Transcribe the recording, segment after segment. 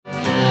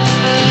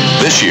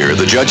This year,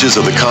 the judges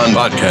of the Cannes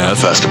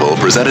Podcast Festival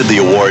presented the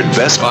award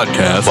Best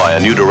Podcast by a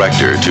new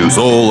director to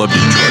Soul of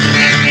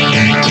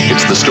Detroit.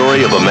 It's the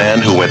story of a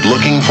man who went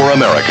looking for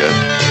America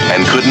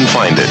and couldn't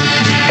find it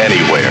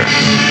anywhere.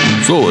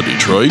 Soul of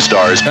Detroit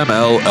stars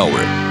M.L.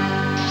 Elric.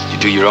 You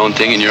do your own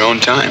thing in your own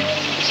time.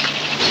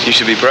 You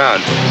should be proud.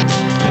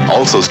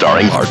 Also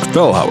starring Mark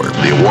Fellhauer,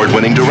 the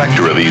award-winning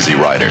director of Easy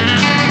Rider.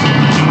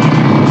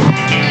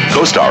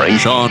 Co-starring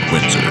Shawn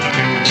Windsor.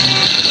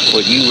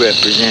 What you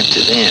represent to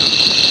them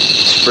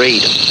is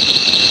freedom.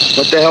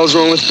 What the hell's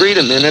wrong with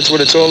freedom, man? That's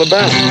what it's all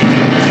about.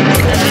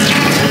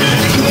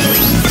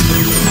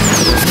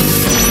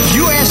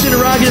 You asked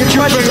interrogative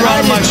questions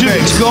around my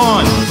face. It's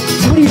gone.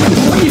 What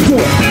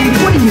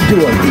are you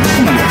doing?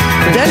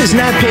 That is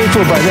not paid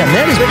for by them.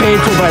 That is paid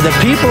for by the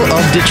people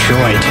of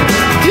Detroit.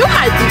 You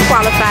might be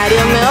qualified,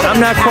 ML. I'm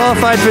not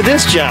qualified for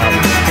this job.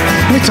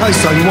 Let me tell you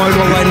something. You want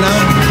to go right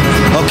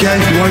now? Okay?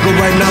 You want to go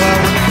right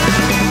now?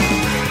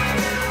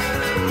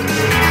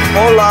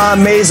 Hola,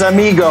 mes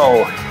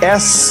amigo.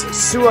 Es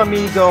su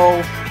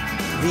amigo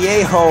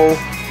viejo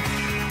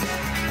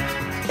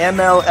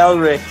M.L.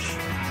 Elric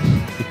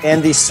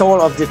and the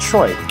Soul of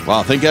Detroit.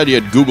 Wow, thank God you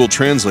had Google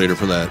Translator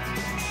for that.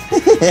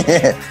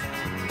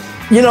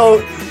 You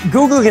know,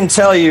 Google can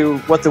tell you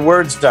what the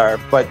words are,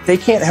 but they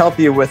can't help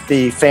you with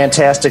the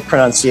fantastic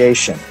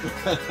pronunciation.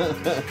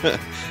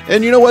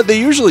 And you know what? They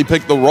usually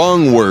pick the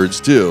wrong words,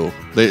 too.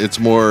 It's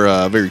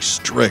more very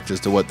strict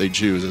as to what they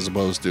choose as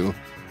opposed to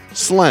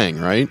slang,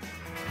 right?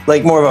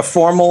 Like more of a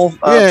formal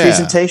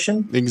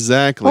presentation?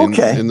 Exactly.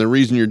 Okay. And the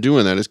reason you're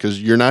doing that is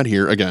because you're not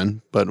here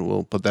again, but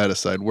we'll put that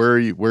aside. Where are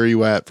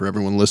you at for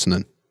everyone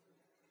listening?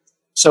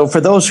 So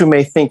for those who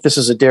may think this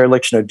is a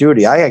dereliction of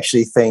duty, I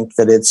actually think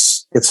that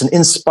it's an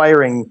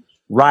inspiring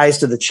rise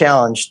to the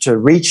challenge to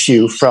reach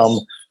you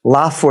from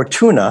La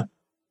Fortuna.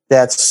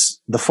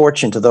 That's the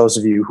fortune to those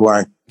of you who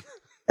aren't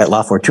at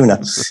La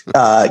Fortuna,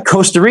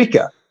 Costa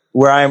Rica,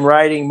 where I'm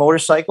riding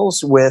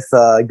motorcycles with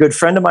a good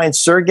friend of mine,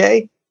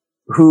 Sergey,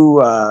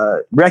 who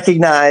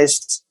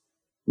recognized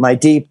my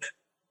deep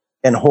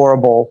and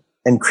horrible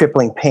and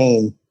crippling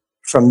pain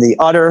from the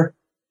utter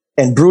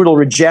and brutal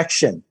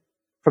rejection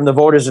from the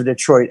voters of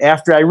Detroit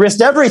after I risked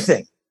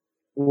everything,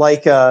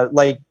 like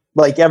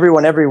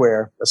everyone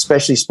everywhere,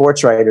 especially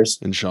sports writers,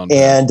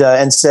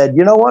 and said,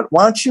 you know what?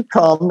 Why don't you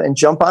come and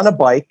jump on a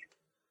bike,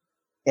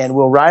 and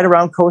we'll ride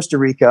around Costa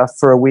Rica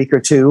for a week or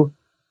two.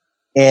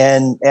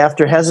 And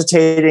after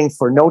hesitating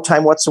for no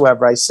time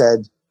whatsoever, I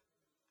said,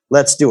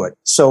 let's do it.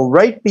 So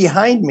right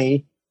behind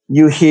me,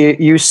 you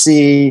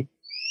see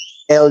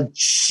El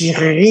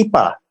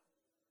Chiripa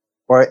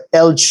or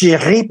El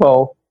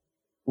Chiripo,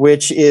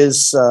 which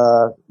is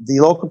the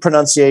local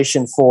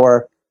pronunciation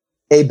for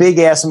a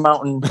big-ass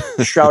mountain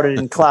shrouded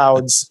in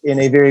clouds in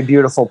a very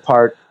beautiful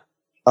part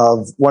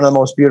of one of the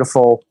most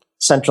beautiful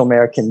Central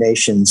American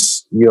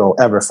nations you'll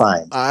ever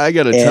find. I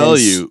got to tell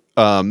you,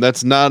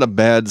 that's not a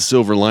bad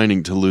silver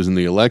lining to losing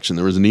the election.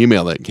 There was an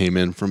email that came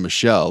in from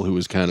Michelle who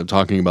was kind of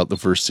talking about the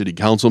first city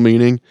council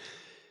meeting.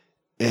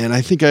 And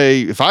I think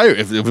if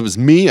it was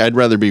me, I'd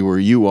rather be where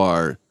you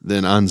are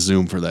than on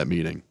Zoom for that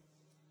meeting.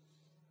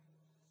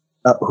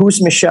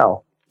 Who's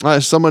Michelle?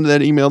 Someone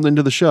that emailed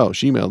into the show.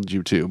 She emailed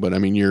you too, but I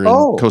mean, you're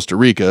in Costa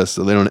Rica,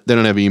 so they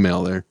don't have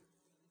email there.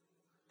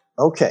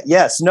 Okay.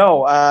 Yes.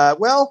 No.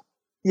 Well,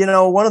 you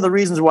know, one of the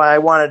reasons why I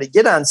wanted to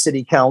get on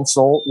city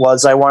council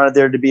was I wanted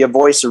there to be a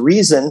voice of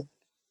reason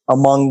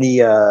among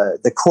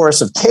the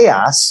chorus of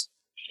chaos.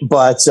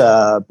 But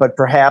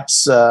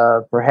perhaps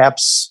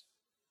that's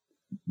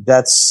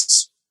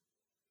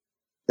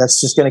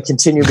just going to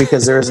continue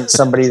because there isn't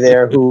somebody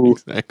there who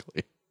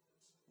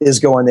is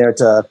going there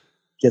to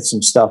get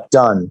some stuff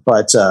done.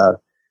 But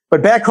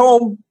back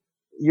home,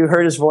 you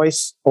heard his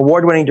voice,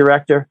 award-winning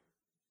director,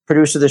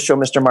 producer of the show,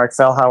 Mr. Mark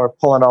Fellhauer,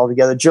 pulling it all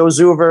together. Joe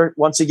Zuver,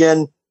 once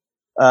again,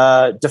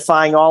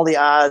 defying all the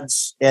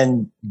odds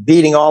and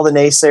beating all the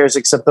naysayers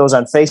except those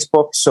on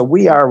Facebook. So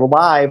we are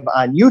live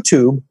on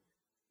YouTube.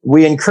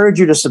 We encourage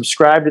you to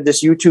subscribe to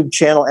this YouTube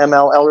channel,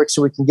 M.L. Elric,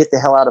 so we can get the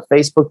hell out of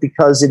Facebook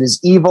because it is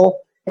evil,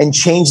 and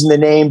changing the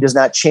name does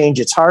not change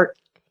its heart.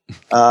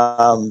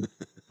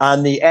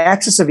 On the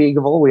axis of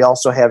evil, we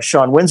also have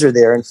Shawn Windsor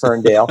there in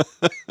Ferndale.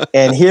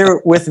 And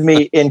here with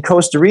me in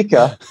Costa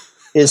Rica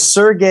is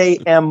Sergey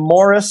M.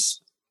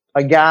 Morris,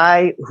 a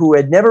guy who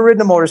had never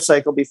ridden a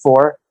motorcycle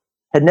before,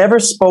 had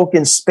never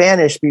spoken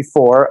Spanish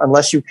before,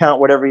 unless you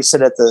count whatever he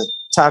said at the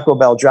Taco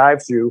Bell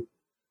drive-thru,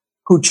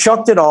 who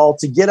chucked it all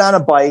to get on a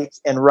bike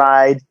and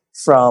ride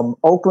from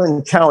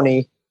Oakland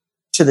County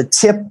to the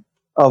tip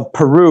of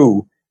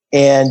Peru.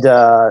 And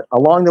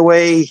along the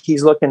way,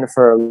 he's looking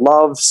for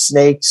love,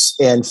 snakes,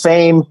 and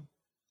fame.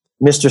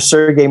 Mr.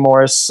 Sergey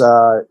Morris,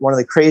 one of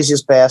the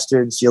craziest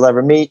bastards you'll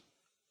ever meet,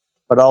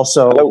 but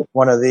also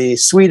one of the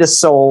sweetest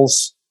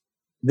souls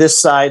this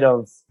side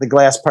of the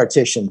glass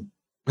partition.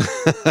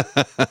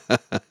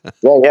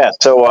 Yeah.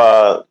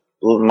 So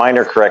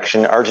minor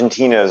correction,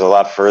 Argentina is a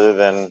lot further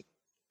than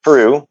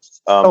Peru,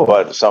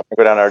 but so I'm going to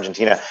go down to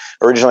Argentina.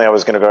 Originally, I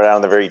was going to go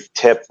down the very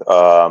tip,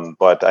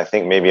 but I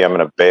think maybe I'm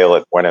going to bail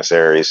at Buenos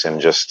Aires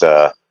and just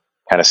kind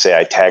of say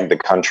I tagged the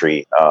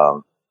country.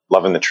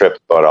 Loving the trip,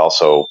 but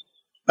also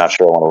not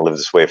sure I want to live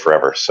this way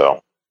forever.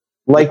 So,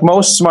 like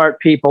most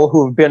smart people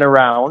who have been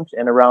around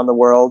and around the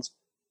world,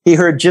 he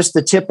heard just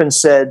the tip and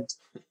said,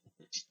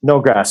 "No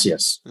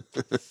gracias."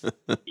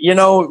 You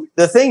know,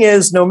 the thing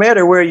is, no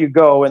matter where you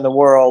go in the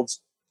world,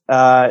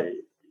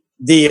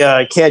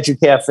 the Cadieux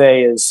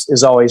Cafe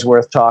is always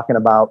worth talking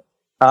about.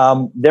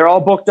 They're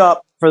all booked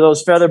up for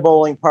those feather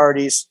bowling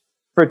parties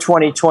for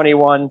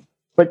 2021.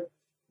 But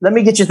let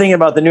me get you thinking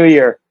about the new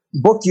year.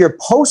 Book your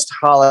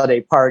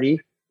post-holiday party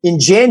in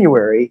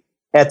January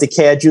at the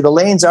Cadieux. The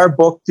lanes are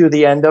booked through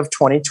the end of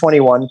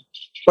 2021.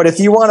 But if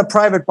you want a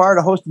private bar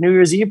to host a New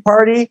Year's Eve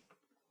party,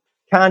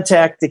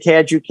 contact the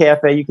Cadieux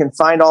Cafe. You can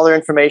find all their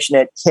information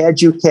at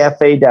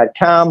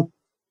cadieuxcafe.com.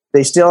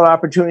 They still have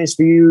opportunities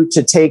for you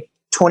to take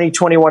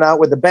 2021 out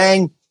with a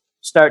bang,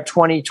 start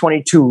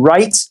 2022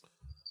 right.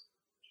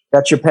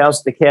 That's your pals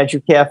at the Cadieux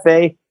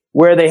Cafe,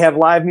 where they have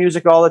live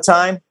music all the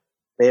time.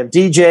 They have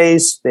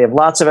DJs. They have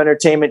lots of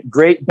entertainment,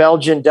 great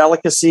Belgian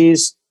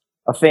delicacies,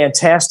 a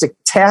fantastic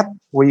tap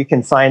where you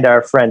can find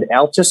our friend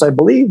Altus, I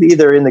believe,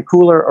 either in the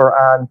cooler or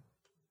on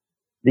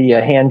the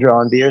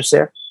hand-drawn beers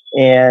there.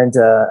 And,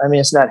 I mean,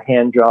 it's not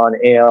hand-drawn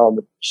ale,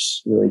 which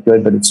is really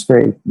good, but it's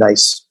very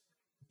nice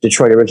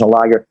Detroit original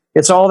lager.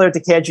 It's all there at the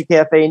Cadieux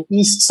Cafe, an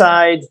East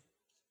Side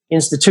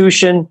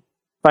institution.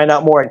 Find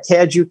out more at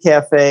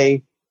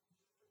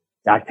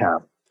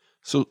cadieuxcafe.com.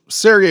 So,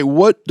 Sergey,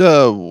 what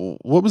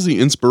was the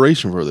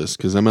inspiration for this?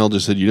 Because ML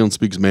just said you don't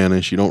speak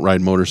Spanish, you don't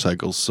ride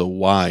motorcycles, so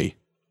why?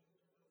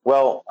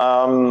 Well,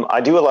 I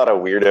do a lot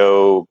of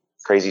weirdo,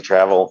 crazy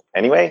travel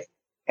anyway.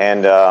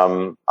 And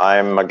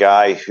I'm a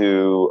guy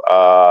who,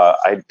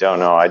 I don't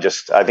know, I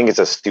think it's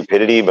a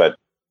stupidity, but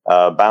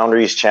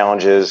boundaries,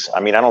 challenges. I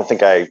mean, I don't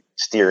think I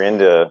steer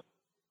into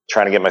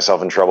trying to get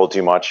myself in trouble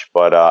too much,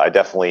 but I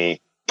definitely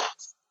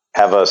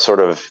have a sort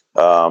of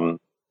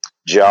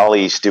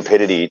jolly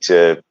stupidity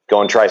to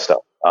go and try stuff.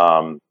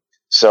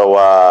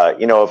 So,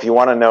 you know, if you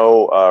want to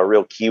know a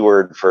real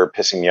keyword for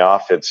pissing me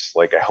off, it's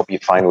like, I hope you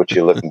find what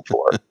you're looking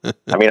for.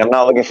 I mean, I'm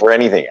not looking for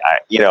anything.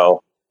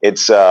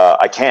 It's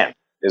I can't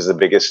is the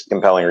biggest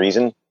compelling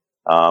reason.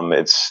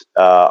 It's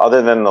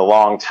other than the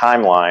long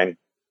timeline,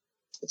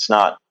 it's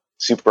not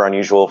super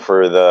unusual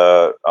for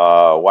the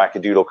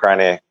wackadoodle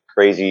kind of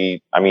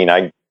crazy. I mean,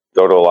 I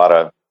go to a lot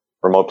of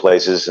remote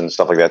places and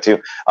stuff like that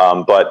too.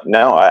 But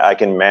no, I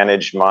can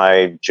manage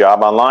my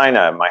job online.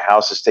 My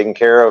house is taken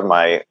care of.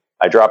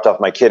 I dropped off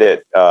my kid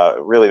at,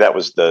 really that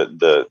was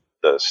the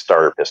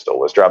starter pistol,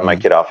 was dropping my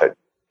kid off at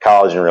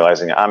college and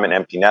realizing I'm an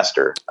empty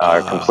nester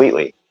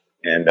completely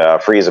and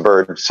free as a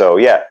bird. So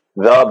yeah,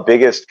 the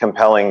biggest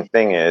compelling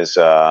thing is,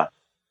 that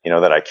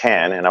I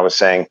can. And I was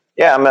saying,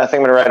 yeah, I think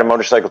I'm going to ride a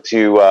motorcycle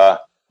to,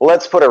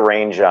 let's put a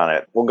range on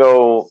it. We'll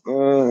go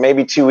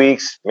maybe 2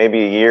 weeks,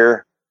 maybe a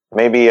year,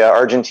 maybe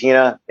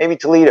Argentina, maybe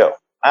Toledo.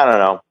 I don't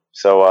know.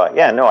 So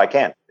yeah, no, I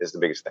can is the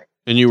biggest thing.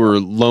 And you were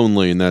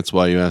lonely, and that's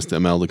why you asked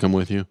ML to come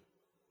with you?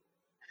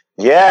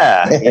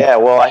 Yeah.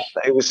 Well,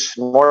 it was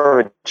more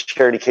of a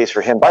charity case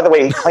for him. By the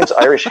way, he claims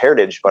Irish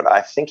heritage, but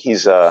I think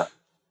he's, you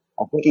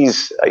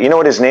know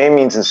what his name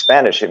means in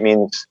Spanish? It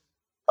means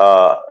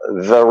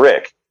the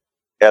Rick.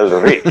 El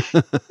Rick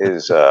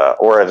is,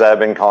 or as I've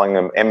been calling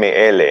him,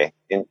 M-A-L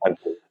in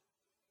country.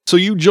 So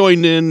you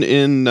joined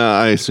in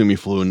I assume you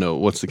flew into,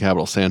 what's the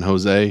capital, San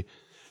Jose,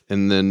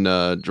 and then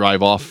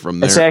drive off from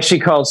there. It's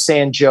actually called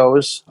San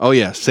Jose. Oh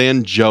yeah,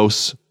 San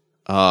Jose.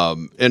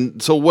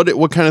 And so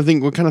what kind of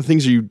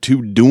things are you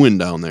two doing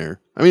down there?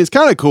 I mean, it's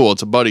kind of cool.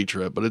 It's a buddy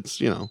trip, but it's,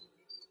 kind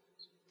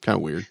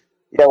of weird.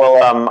 Yeah,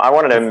 well, I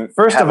wanted to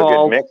first have of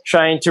all, a good mix.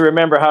 trying to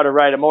remember how to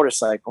ride a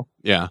motorcycle.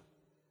 Yeah.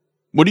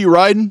 What are you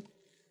riding?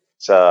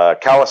 It's a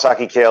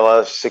Kawasaki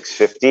KLS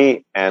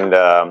 650, and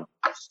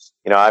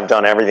I've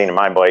done everything to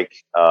my bike.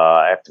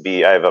 I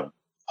have a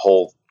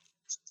whole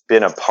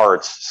bin of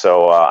parts,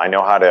 so I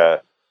know how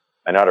to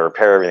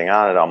repair everything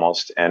on it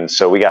almost. And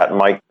so we got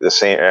Mike the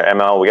same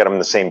ML. We got him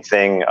the same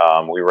thing.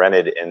 We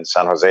rented in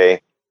San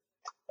Jose,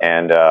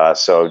 and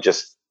so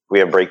just we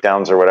have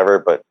breakdowns or whatever.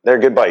 But they're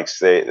good bikes.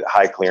 They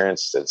high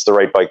clearance. It's the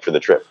right bike for the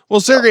trip. Well,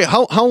 Sergey,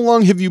 how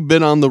long have you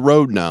been on the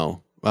road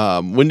now?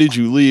 When did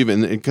you leave?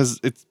 And because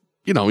it's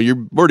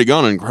you've already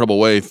gone an incredible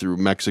way through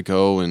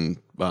Mexico and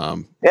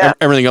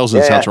everything else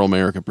in Central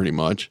America, pretty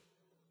much.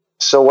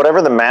 So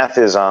whatever the math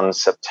is on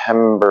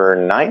September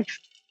 9th,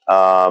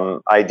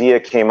 idea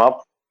came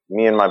up,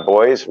 me and my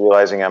boys,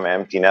 realizing I'm an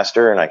empty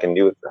nester and I can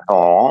do it the hell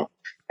I want.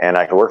 And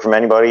I can work from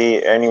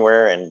anybody,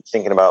 anywhere, and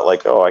thinking about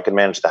I could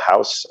manage the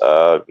house,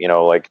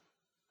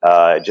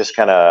 just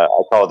kind of,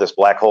 I call it this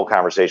black hole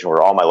conversation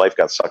where all my life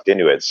got sucked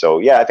into it. So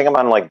yeah, I think I'm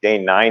on day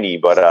 90,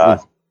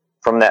 but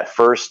from that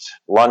first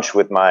lunch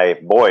with my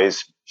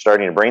boys,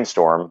 starting to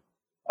brainstorm,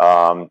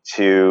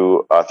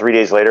 to 3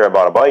 days later, I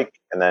bought a bike.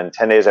 And then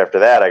 10 days after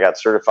that, I got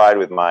certified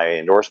with my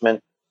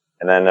endorsement.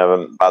 And then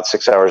about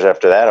 6 hours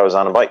after that, I was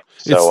on a bike.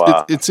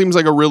 So it seems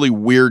like a really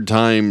weird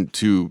time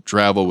to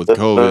travel with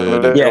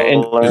COVID. Yeah,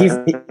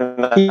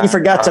 and he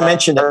forgot to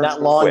mention that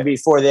not long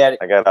before that.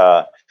 I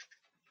got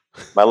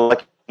my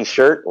lucky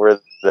shirt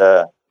where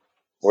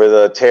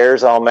the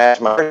tears all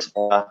match my.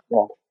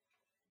 All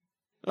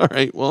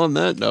right. Well, on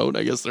that note,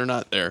 I guess they're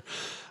not there.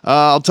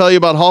 I'll tell you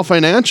about Hall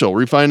Financial.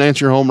 Refinance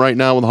your home right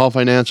now with Hall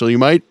Financial. You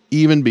might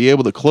even be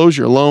able to close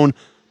your loan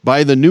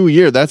by the new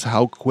year. That's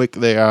how quick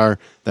they are.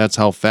 That's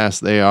how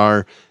fast they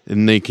are.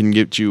 And they can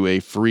get you a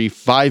free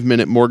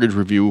 5-minute mortgage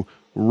review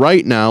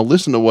right now.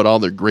 Listen to what all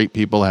their great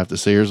people have to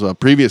say. Here's a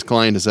previous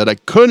client who said, I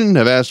couldn't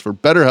have asked for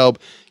better help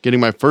getting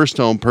my first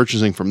home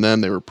purchasing from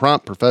them. They were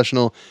prompt,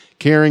 professional,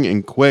 caring,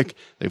 and quick.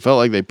 They felt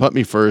like they put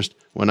me first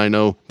when I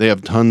know they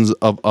have tons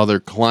of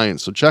other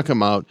clients. So check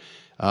them out.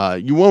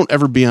 You won't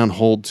ever be on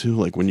hold too,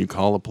 like when you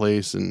call a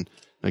place and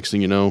next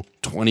thing you know,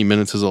 20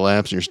 minutes has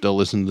elapsed and you're still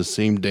listening to the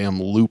same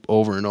damn loop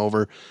over and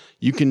over.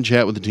 You can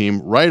chat with the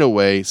team right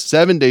away,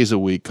 7 days a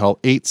week. Call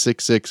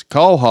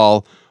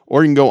 866-CALL-HALL,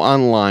 or you can go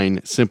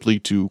online simply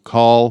to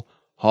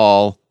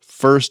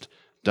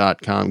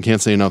callhallfirst.com.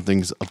 Can't say enough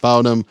things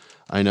about them.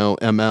 I know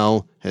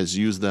ML has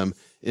used them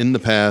in the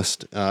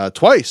past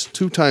twice,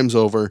 2 times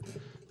over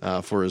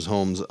for his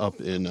homes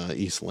up in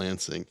East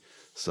Lansing.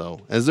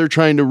 So as they're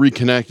trying to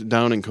reconnect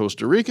down in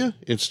Costa Rica,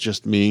 it's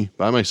just me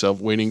by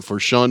myself waiting for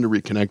Sean to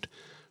reconnect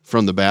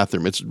from the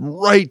bathroom. It's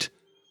right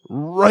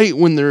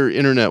when their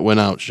internet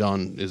went out,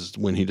 Sean, is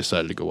when he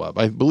decided to go up.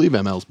 I believe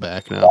ML's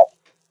back now.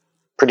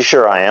 Pretty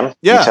sure I am.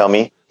 Yeah. You tell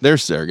me.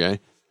 There's Sergey.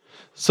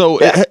 So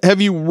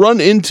have you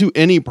run into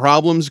any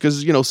problems?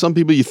 Because, some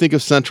people, you think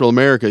of Central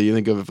America, you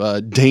think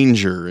of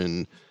danger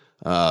and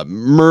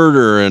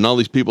murder and all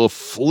these people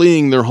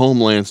fleeing their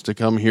homelands to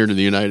come here to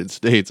the United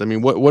States. I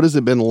mean, what has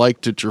it been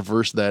like to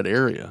traverse that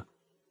area?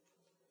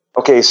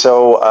 Okay,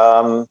 so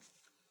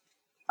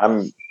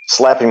I'm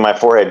slapping my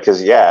forehead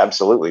because, yeah,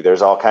 absolutely.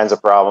 There's all kinds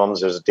of problems.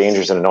 There's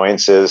dangers and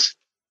annoyances.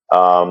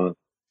 I'm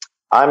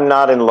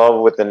not in love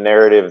with the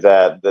narrative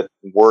that the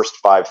worst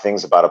 5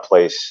 things about a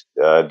place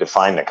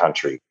define the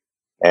country.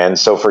 And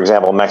so, for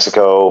example,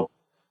 Mexico,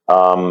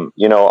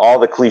 all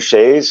the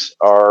cliches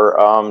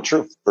are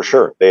true for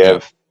sure. They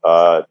have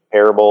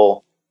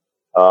terrible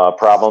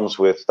problems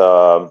with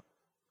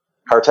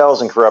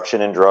cartels and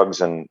corruption and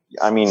drugs, and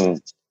I mean,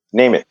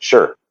 name it,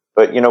 sure.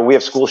 But we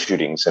have school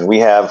shootings, and we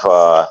have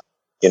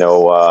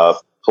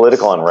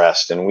political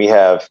unrest, and we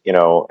have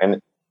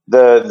and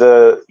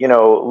the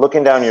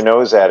looking down your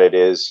nose at it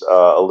is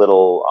a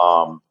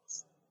little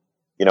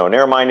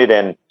narrow-minded,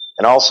 and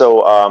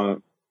also.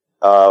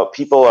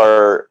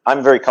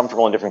 I'm very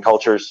comfortable in different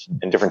cultures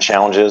and different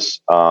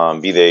challenges,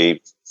 be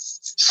they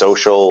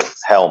social,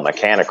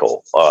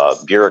 mechanical,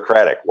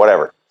 bureaucratic,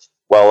 whatever.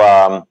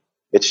 Well,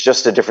 it's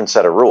just a different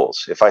set of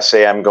rules. If I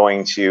say I'm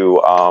going to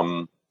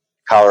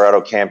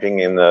Colorado camping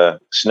in the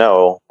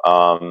snow,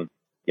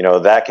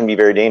 that can be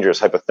very dangerous.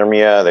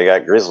 Hypothermia, they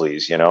got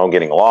grizzlies,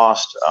 getting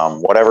lost,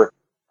 whatever.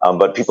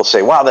 But people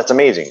say, wow, that's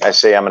amazing. I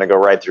say I'm going to go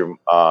ride through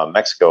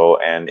Mexico,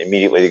 and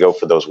immediately they go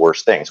for those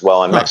worst things.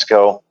 Well, in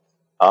Mexico,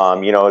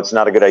 it's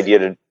not a good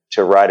idea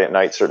to ride at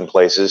night certain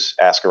places,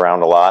 ask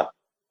around a lot.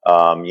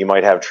 You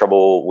might have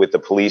trouble with the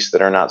police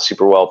that are not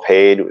super well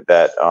paid,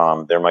 that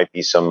there might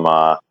be some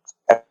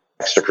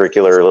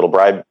extracurricular little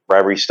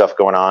bribery stuff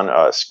going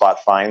on,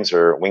 spot fines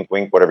or wink,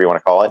 wink, whatever you want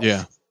to call it.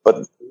 Yeah. But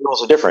the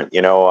rules are different,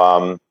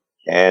 and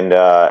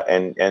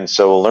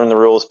so learn the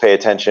rules, pay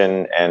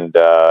attention. And,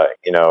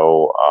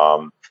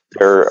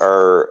 there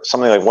are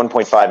something like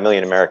 1.5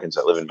 million Americans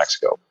that live in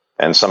Mexico.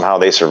 And somehow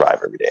they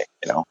survive every day,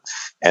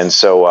 And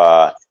so,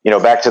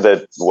 back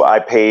to I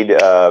paid,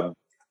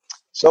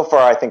 so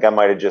far, I think I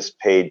might've just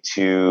paid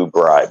 2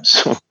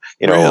 bribes,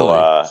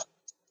 Really?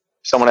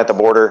 Someone at the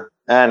border.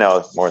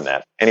 No, more than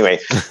that. Anyway,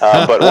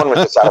 but one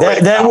was just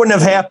that wouldn't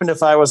have happened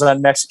if I was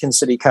on Mexican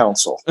City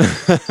Council.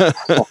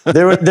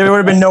 there would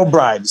have been no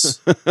bribes.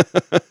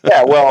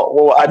 Yeah,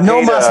 well, I paid,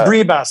 no mas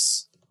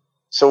bribas.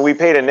 So we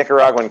paid a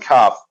Nicaraguan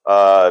cop,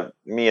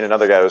 me and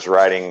another guy who was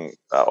riding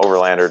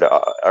overlander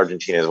to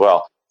Argentina as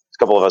well. A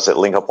couple of us that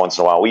link up once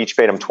in a while. We each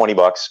paid him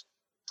 $20,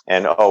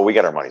 and we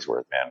got our money's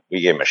worth, man. We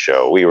gave him a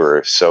show. We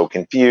were so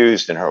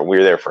confused, and we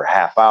were there for a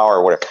half hour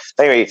or whatever.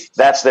 Anyway,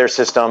 that's their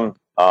system.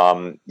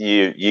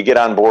 You get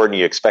on board and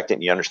you expect it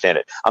and you understand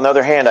it. On the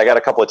other hand, I got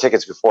a couple of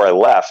tickets before I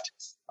left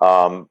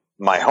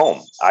my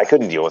home. I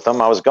couldn't deal with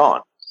them. I was gone.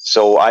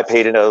 So I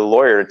paid a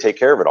lawyer to take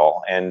care of it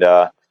all. And,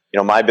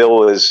 my bill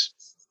was,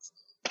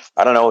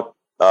 I don't know,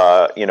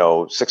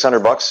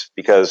 $600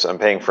 because I'm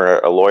paying for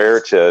a lawyer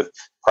to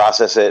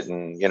process it,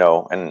 and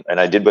and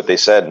I did what they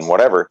said and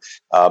whatever.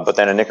 But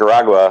then in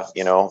Nicaragua,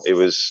 it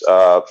was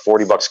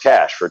 $40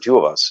 cash for 2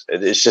 of us.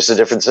 It's just a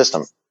different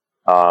system.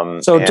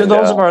 So to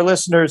those of our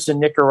listeners in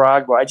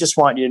Nicaragua, I just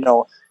want you to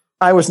know,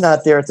 I was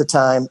not there at the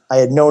time. I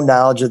had no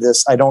knowledge of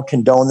this. I don't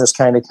condone this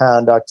kind of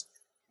conduct.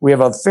 We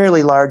have a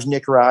fairly large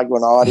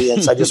Nicaraguan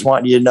audience. I just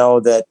want you to know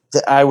that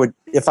I would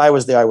if I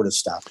was there, I would have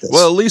stopped this.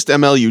 Well, at least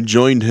ML, you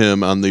joined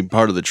him on the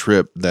part of the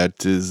trip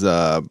that is,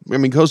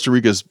 Costa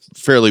Rica's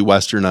fairly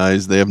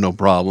westernized. They have no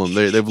problem.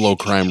 They have low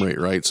crime rate,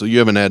 right? So you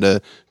haven't had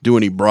to do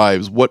any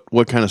bribes.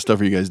 What kind of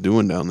stuff are you guys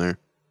doing down there?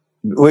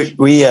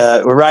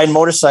 We're riding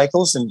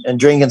motorcycles and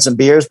drinking some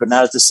beers, but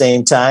not at the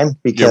same time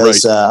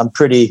because I'm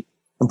pretty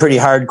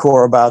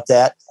hardcore about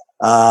that.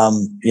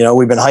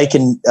 We've been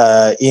hiking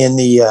in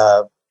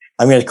the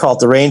I'm going to call it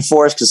the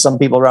rainforest because some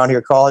people around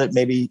here call it.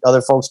 Maybe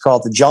other folks call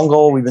it the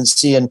jungle. We've been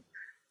seeing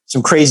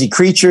some crazy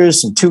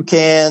creatures, some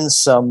toucans,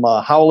 some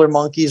howler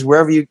monkeys.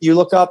 Wherever you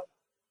look up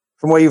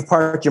from where you've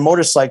parked your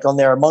motorcycle, and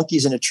there are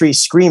monkeys in a tree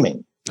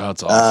screaming.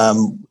 That's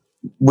awesome.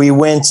 We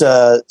went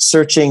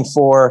searching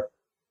for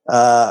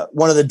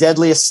one of the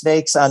deadliest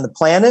snakes on the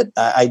planet.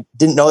 I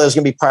didn't know that was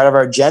going to be part of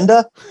our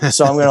agenda,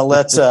 so I'm going to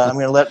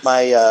let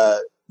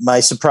my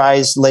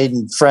surprise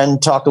laden friend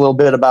talk a little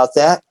bit about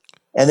that.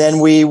 And then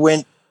we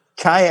went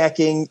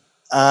kayaking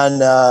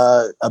on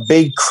a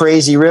big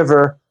crazy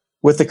river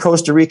with the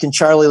Costa Rican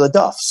Charlie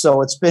LaDuff.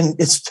 So it's been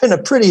a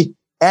pretty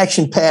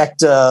action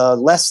packed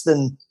less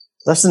than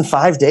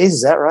 5 days.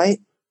 Is that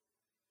right?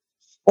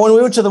 Oh, and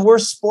we went to the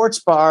worst sports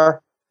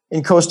bar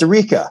in Costa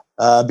Rica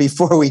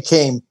before we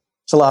came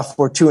to La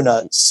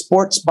Fortuna,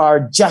 Sports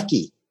Bar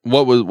Jackie.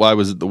 Why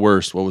was it the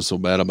worst? What was so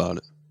bad about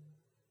it?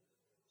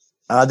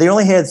 They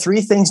only had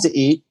 3 things to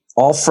eat,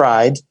 all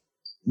fried.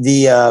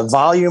 The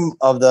volume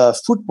of the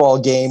football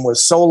game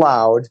was so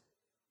loud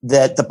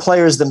that the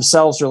players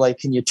themselves were like,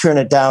 "Can you turn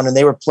it down?" And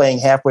they were playing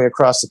halfway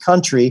across the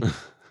country.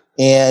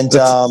 And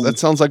that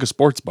sounds like a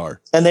sports bar.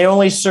 And they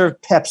only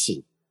served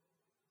Pepsi.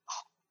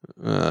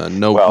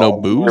 No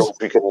booze.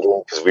 We couldn't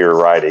drink because we were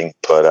riding,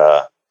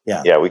 but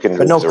we couldn't.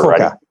 But no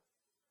Coca.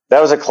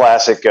 That was a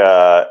classic.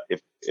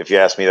 If you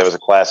ask me, that was a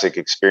classic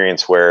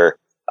experience where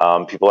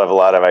people have a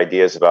lot of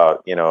ideas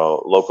about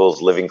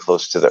locals living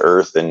close to the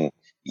earth and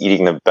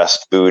eating the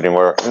best food, and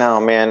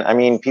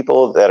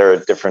people that are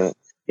at different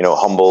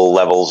humble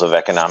levels of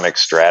economic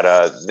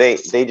strata,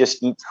 they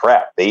just eat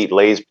crap. They eat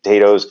Lay's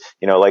potatoes.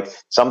 Like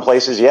some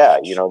places,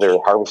 they're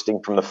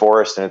harvesting from the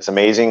forest and it's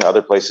amazing.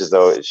 Other places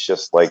though, it's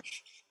just like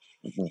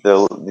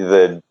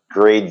the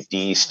grade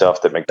D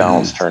stuff that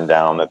McDonald's turned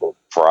down that they'll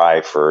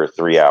fry for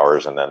 3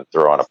 hours and then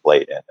throw on a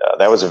plate. And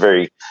that was a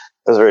very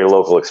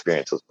local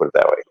experience. Let's put it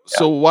that way. Yeah.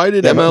 So why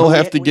did ML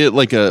have to get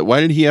why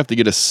did he have to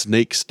get a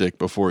snake stick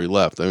before he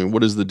left? I mean,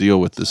 what is the deal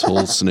with this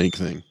whole snake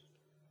thing?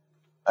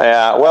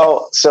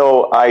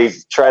 So I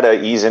try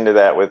to ease into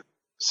that with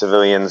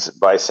civilians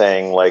by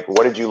saying, like,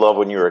 what did you love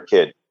when you were a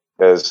kid?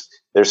 Because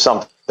there's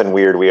something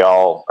weird we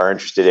all are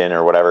interested in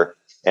or whatever.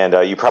 And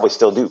you probably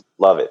still do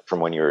love it from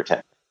when you were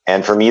 10.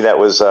 And for me, that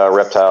was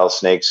reptiles,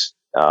 snakes,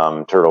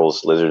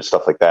 turtles, lizards,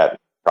 stuff like that,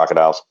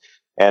 crocodiles.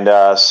 And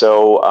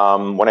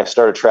so when I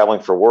started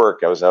traveling for work,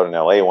 I was out in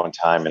LA one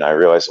time and I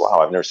realized, wow,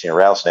 I've never seen a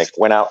rattlesnake.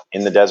 Went out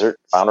in the desert,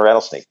 found a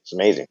rattlesnake. It's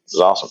amazing. It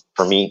was awesome.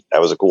 For me, that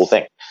was a cool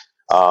thing.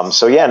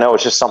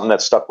 It's just something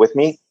that stuck with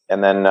me.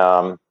 And then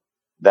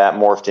that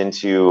morphed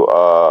into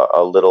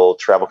a little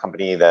travel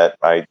company that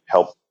I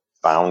helped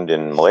found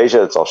in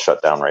Malaysia. It's all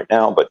shut down right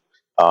now. But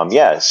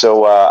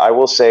I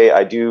will say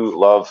I do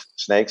love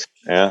snakes.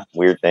 Yeah,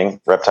 weird thing.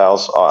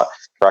 Reptiles,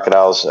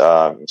 crocodiles,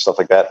 stuff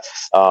like that.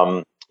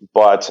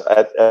 But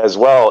as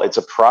well, it's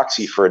a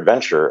proxy for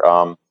adventure.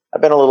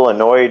 I've been a little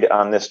annoyed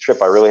on this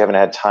trip. I really haven't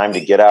had time to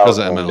get out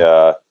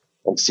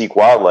and seek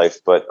wildlife,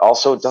 but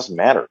also it doesn't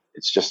matter.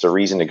 It's just a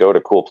reason to go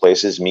to cool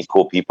places, meet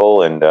cool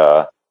people, and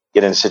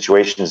get in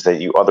situations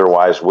that you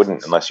otherwise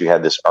wouldn't unless you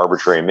had this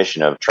arbitrary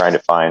mission of trying to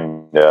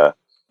find,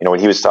 what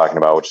he was talking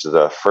about, which is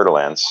the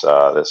fertilance,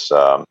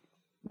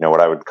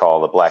 what I would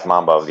call the black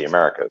mamba of the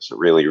Americas. A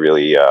really,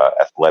 really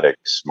athletic,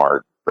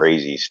 smart,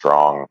 crazy,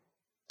 strong,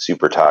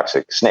 super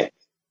toxic snake.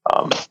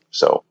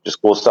 So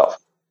just cool stuff.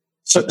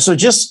 So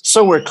just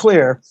so we're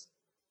clear,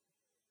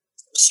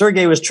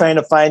 Sergey was trying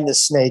to find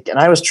this snake and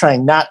I was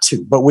trying not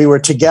to, but we were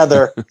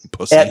together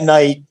at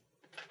night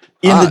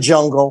in the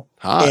jungle.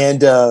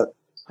 And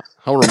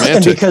how romantic.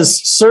 And because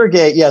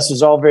Sergey,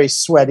 was all very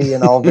sweaty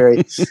and all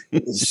very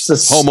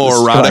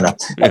homoerotic.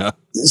 Yeah.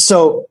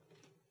 So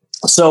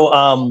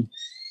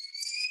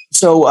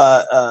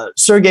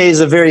Sergey is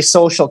a very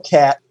social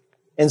cat.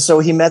 And so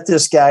he met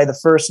this guy the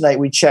first night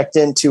we checked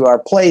into our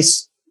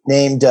place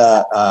named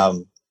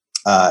Arman,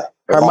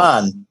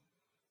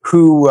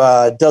 who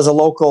does a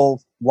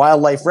local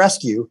wildlife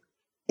rescue.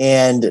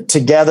 And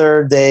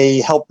together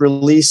they help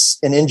release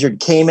an injured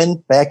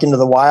caiman back into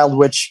the wild,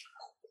 which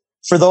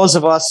for those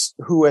of us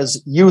who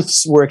as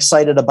youths were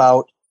excited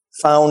about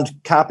found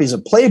copies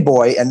of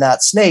Playboy and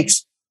not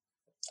snakes,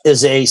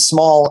 is a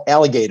small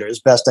alligator, as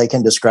best I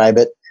can describe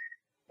it.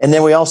 And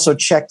then we also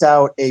checked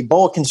out a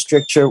boa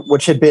constrictor,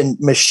 which had been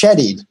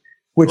macheted,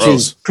 which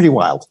is pretty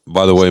wild.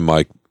 By the way,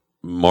 Mike,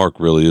 Mark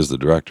really is the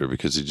director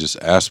because he just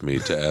asked me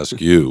to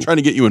ask you. Trying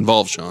to get you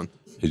involved, Sean.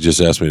 He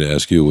just asked me to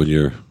ask you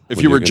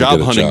if you were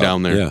job hunting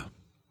down there. Yeah.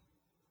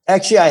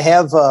 Actually, I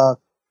have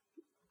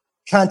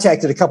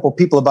contacted a couple of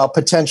people about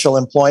potential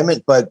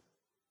employment, but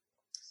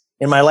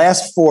in my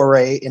last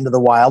foray into the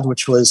wild,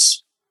 which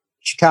was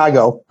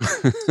Chicago,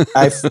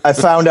 I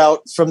found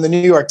out from the New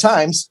York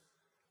Times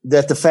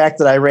that the fact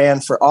that I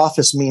ran for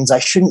office means I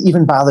shouldn't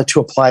even bother to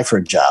apply for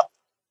a job.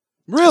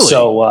 Really?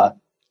 So,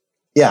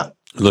 yeah.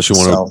 Unless you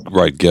want to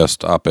write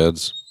guest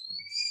op-eds.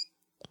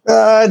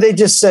 They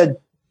just said,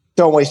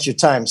 don't waste your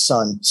time,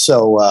 son.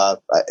 So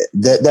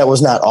that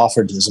was not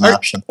offered as an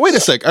option. Wait a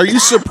sec. Are you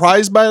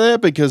surprised by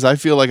that? Because I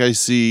feel like I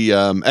see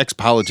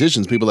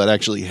ex-politicians, people that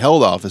actually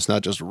held office,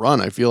 not just run.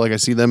 I feel like I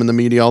see them in the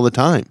media all the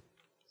time.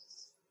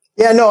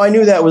 Yeah, no, I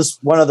knew that was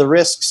one of the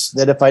risks,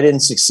 that if I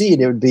didn't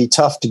succeed, it would be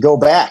tough to go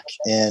back.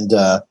 And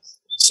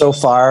so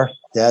far,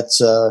 that's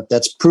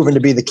proven to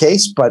be the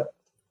case. But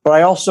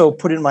I also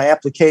put in my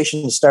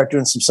application to start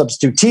doing some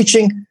substitute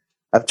teaching.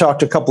 I've talked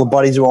to a couple of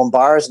buddies who own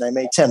bars, and I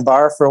made 10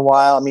 bar for a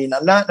while. I mean,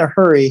 I'm not in a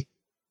hurry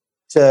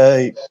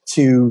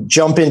to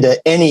jump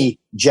into any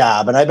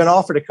job. And I've been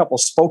offered a couple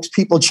of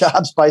spokespeople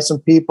jobs by some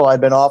people. I've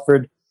been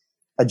offered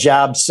a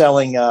job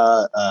selling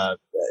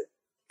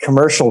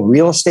commercial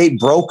real estate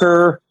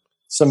broker.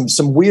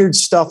 Some weird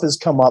stuff has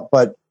come up,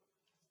 but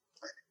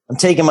I'm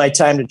taking my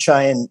time to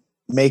try and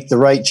make the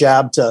right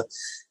job, to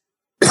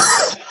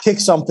pick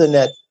something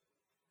that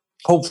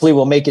hopefully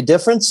will make a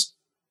difference.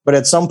 But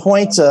at some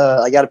point,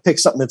 I got to pick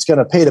something that's going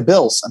to pay the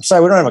bills. I'm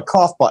sorry, we don't have a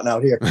cough button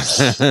out here.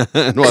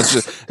 Well,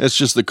 it's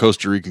just the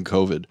Costa Rican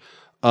COVID.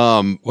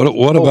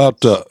 What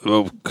about?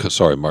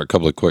 Sorry, Mark. A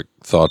couple of quick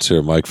thoughts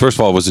here, Mike. First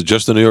of all, was it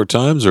just the New York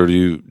Times, or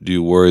do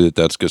you worry that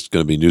that's just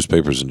going to be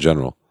newspapers in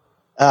general?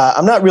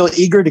 I'm not really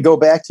eager to go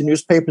back to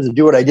newspapers to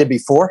do what I did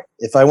before.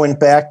 If I went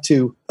back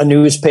to a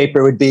newspaper,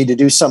 it would be to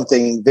do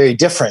something very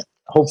different,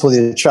 hopefully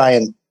to try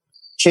and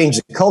change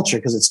the culture,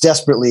 because it's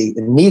desperately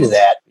in need of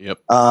that. Yep.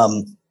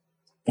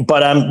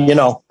 But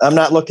I'm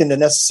not looking to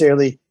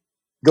necessarily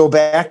go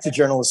back to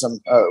journalism.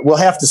 We'll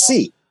have to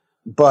see.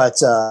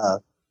 But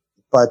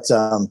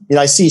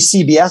I see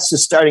CBS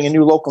is starting a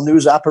new local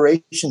news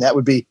operation. That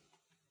would be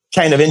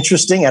kind of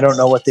interesting. I don't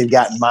know what they've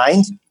got in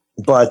mind,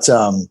 but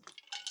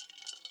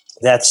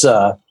that's,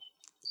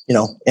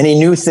 any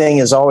new thing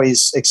is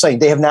always exciting.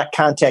 They have not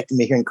contacted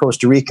me here in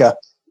Costa Rica,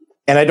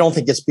 and I don't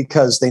think it's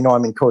because they know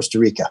I'm in Costa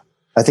Rica.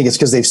 I think it's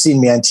because they've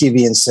seen me on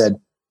TV and said,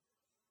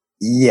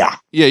 yeah.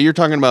 Yeah, you're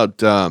talking about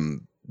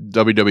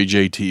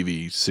WWJ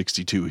TV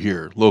 62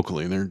 here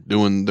locally.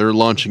 They're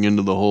launching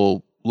into the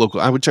whole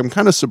local, which I'm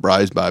kind of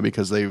surprised by,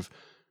 because they've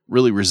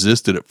really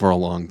resisted it for a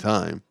long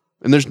time.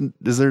 And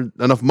is there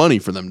enough money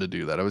for them to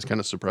do that? I was kind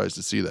of surprised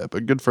to see that,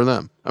 but good for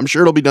them. I'm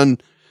sure it'll be done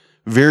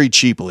very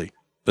cheaply.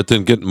 But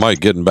then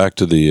getting back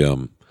to the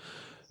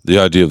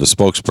idea of the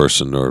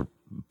spokesperson or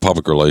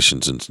public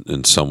relations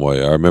in some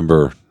way. I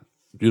remember,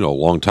 a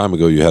long time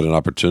ago, you had an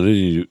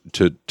opportunity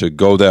to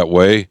go that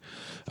way.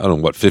 I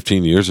don't know,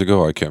 15 years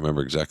ago? I can't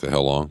remember exactly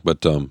how long.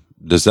 But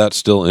does that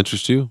still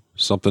interest you?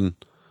 Something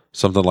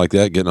like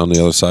that, getting on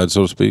the other side,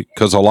 so to speak?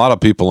 Because a lot of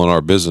people in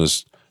our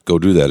business go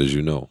do that, as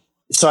you know.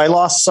 So I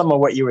lost some of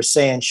what you were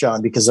saying,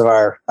 Sean, because of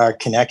our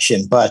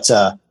connection. But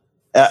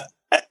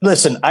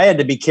listen, I had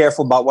to be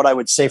careful about what I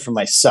would say for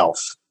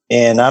myself.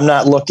 And I'm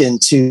not looking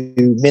to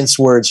mince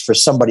words for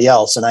somebody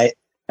else. And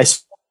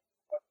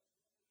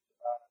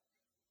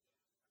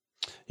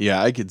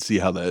yeah, I could see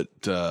how that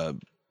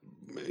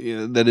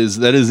that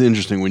is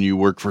interesting when you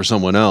work for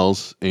someone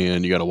else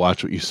and you got to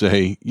watch what you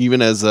say,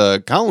 even as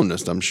a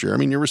columnist. I'm sure. I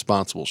mean, you're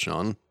responsible,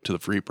 Sean, to the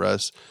Free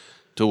Press,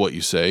 to what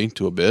you say,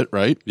 to a bit,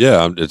 right?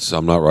 Yeah,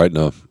 I'm not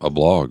writing a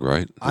blog,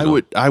 right?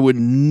 I would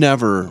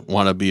never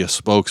want to be a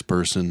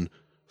spokesperson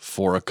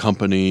for a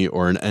company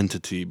or an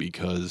entity,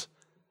 because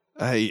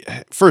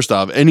first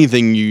off,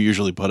 anything you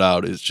usually put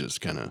out is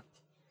just kind of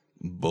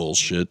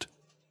bullshit,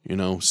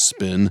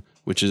 spin,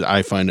 which is,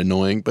 I find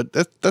annoying, but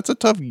that's a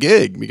tough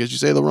gig, because you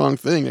say the wrong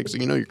thing. Next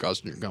thing you know, you're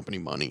costing your company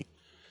money.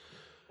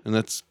 And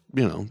that's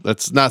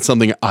not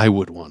something I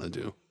would want to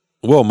do.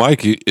 Well, Mike,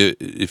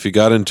 if you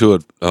got into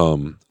it,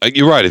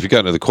 you're right, if you got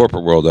into the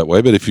corporate world that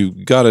way, but if you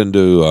got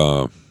into,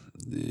 on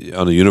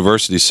the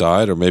university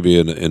side, or maybe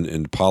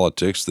in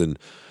politics, then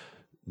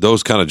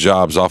those kind of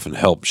jobs often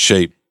help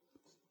shape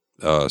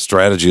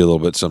strategy a little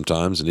bit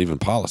sometimes, and even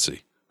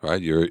policy. Right,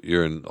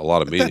 you're in a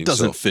lot of meetings. That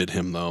doesn't fit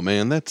him, though,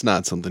 man. That's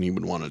not something he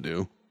would want to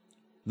do.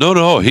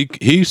 No,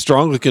 he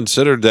strongly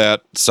considered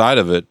that side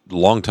of it a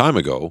long time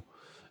ago,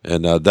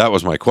 and that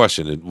was my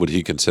question: would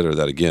he consider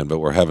that again? But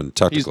we're having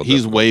technical.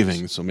 He's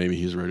waving, so maybe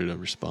he's ready to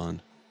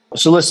respond.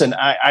 So listen,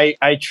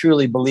 I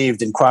truly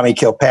believed in Kwame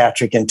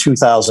Kilpatrick in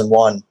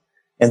 2001,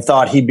 and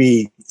thought he'd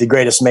be the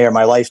greatest mayor of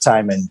my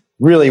lifetime, and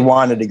really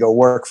wanted to go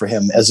work for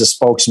him as a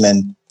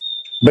spokesman.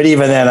 But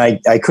even then,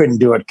 I couldn't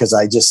do it, because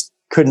I just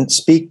couldn't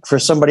speak for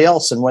somebody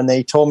else. And when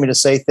they told me to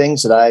say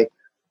things that I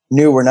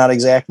knew were not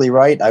exactly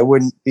right, I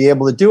wouldn't be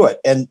able to do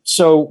it. And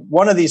so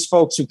one of these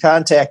folks who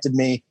contacted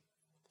me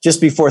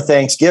just before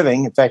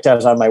Thanksgiving, in fact, I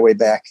was on my way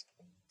back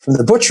from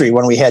the butchery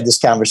when we had this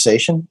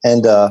conversation.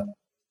 And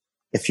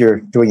if you're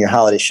doing your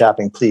holiday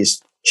shopping,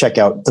 please check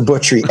out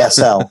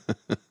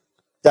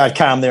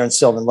thebutcherysl.com there in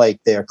Sylvan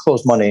Lake. They are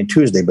closed Monday and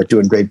Tuesday, but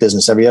doing great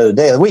business every other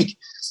day of the week.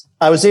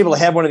 I was able to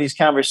have one of these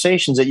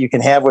conversations that you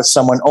can have with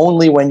someone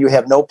only when you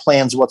have no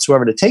plans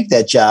whatsoever to take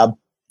that job.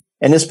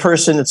 And this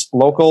person, it's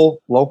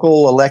local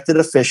elected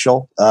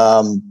official,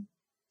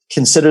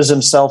 considers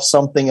himself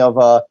something of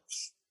a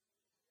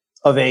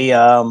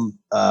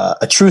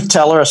truth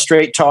teller, a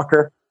straight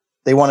talker.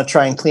 They want to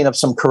try and clean up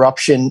some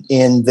corruption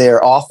in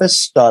their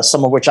office,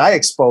 some of which I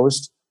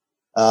exposed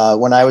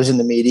when I was in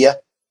the media.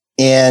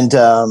 And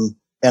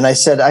I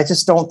said, I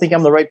just don't think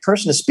I'm the right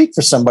person to speak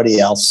for somebody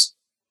else.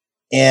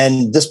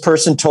 And this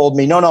person told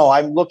me, no,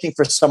 I'm looking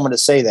for someone to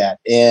say that.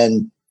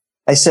 And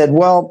I said,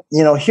 well,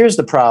 here's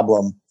the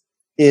problem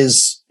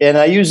is, and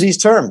I use these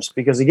terms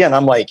because again,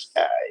 I'm like,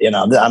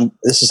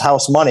 this is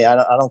house money. I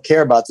don't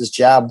care about this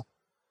job.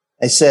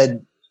 I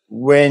said,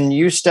 when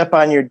you step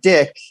on your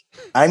dick,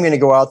 I'm going to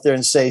go out there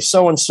and say,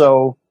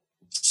 so-and-so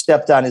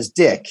stepped on his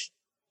dick.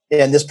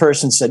 And this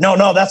person said,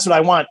 no, that's what I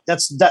want.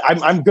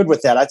 I'm good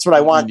with that. That's what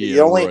I want.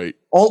 Yeah,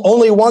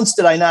 Only once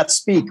did I not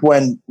speak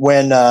when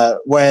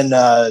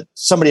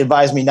somebody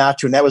advised me not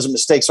to, and that was a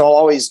mistake. So I'll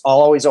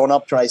always own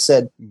up to it. I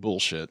said,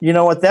 bullshit. You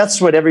know what?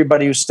 That's what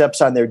everybody who steps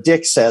on their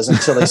dick says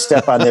until they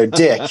step on their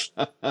dick.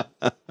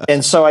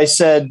 And so I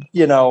said,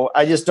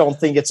 I just don't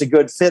think it's a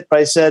good fit. But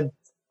I said,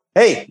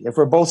 hey, if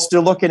we're both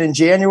still looking in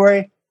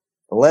January,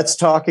 let's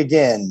talk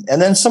again.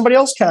 And then somebody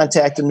else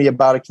contacted me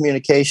about a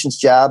communications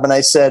job, and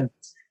I said,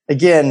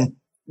 again,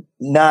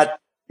 not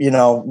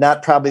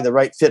probably the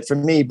right fit for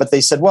me, but they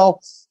said,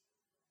 well,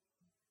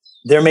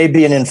 there may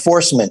be an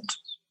enforcement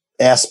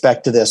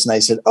aspect to this. And I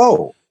said,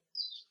 oh,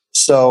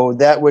 so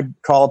that would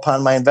call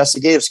upon my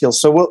investigative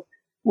skills. So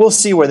we'll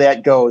see where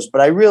that goes.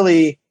 But I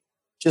really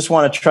just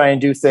want to try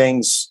and do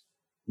things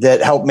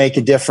that help make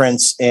a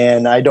difference.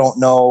 And I don't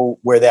know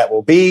where that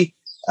will be.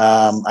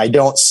 I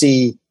don't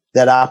see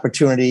that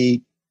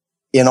opportunity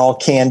in all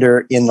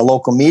candor in the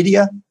local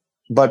media,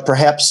 but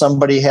perhaps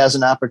somebody has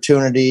an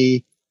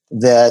opportunity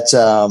that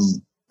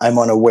I'm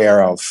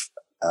unaware of.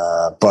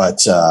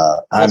 But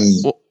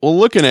well,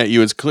 looking at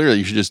you, it's clear that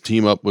you should just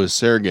team up with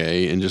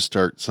Sergey and just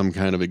start some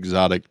kind of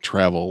exotic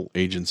travel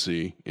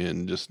agency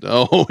and just,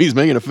 he's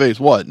making a face.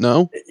 What?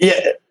 No? Yeah.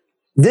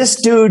 This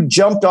dude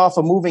jumped off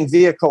a moving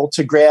vehicle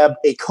to grab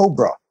a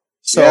Cobra.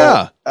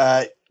 So,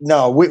 yeah.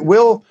 No,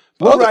 we'll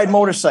ride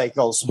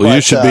motorcycles. Well,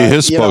 you should be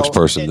his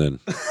spokesperson then.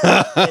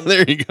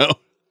 There you go.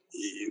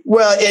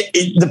 Well,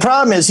 the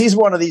problem is he's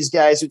one of these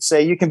guys who'd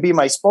say, you can be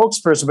my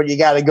spokesperson, but you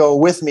got to go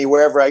with me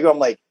wherever I go. I'm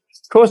like,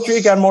 Costa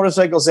Rica on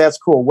motorcycles, that's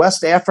cool.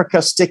 West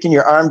Africa, sticking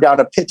your arm down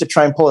a pit to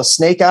try and pull a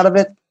snake out of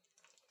it,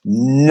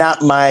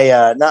 not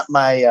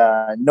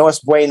my Noes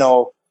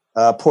Bueno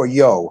por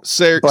yo.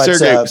 Sergey,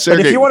 but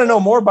if you want to know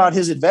more about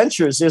his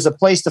adventures, there's a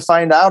place to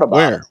find out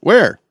about it.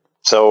 Where?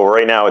 So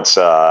right now it's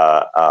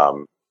a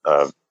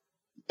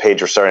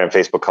page we're starting on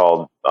Facebook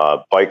called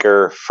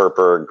Biker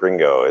Ferper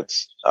Gringo.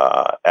 It's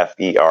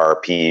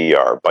FERPER,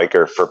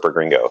 Biker Ferper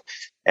Gringo.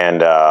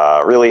 And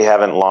really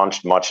haven't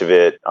launched much of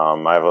it. I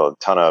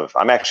have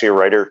I'm actually a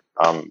writer.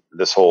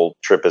 This whole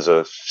trip is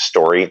a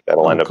story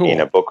that'll end up being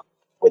a book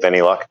with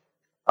any luck.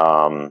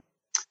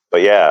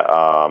 But yeah,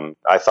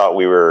 I thought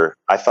we were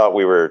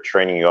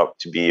training you up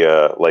to be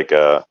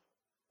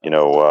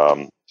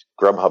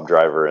Grubhub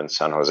driver in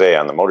San Jose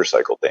on the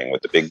motorcycle thing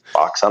with the big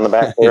box on the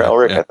back there,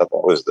 Elric. I thought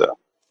that was the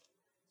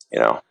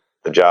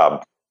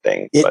job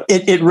thing.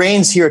 It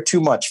rains here too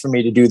much for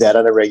me to do that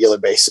on a regular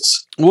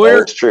basis.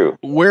 It's true.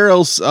 Where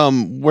else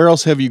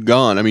have you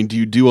gone? I mean, do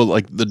you do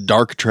the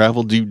dark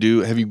travel?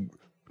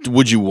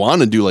 Would you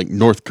want to do like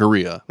North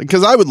Korea?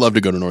 Because I would love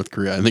to go to North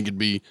Korea. I think it'd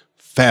be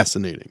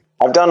fascinating.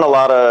 I've done a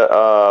lot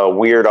of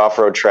weird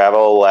off-road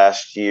travel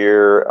last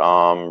year.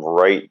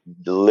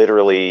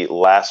 Literally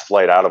last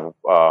flight out of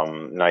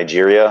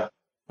Nigeria.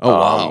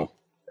 Oh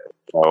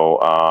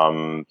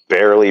wow!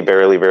 Barely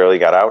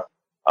got out.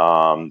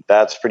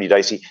 That's pretty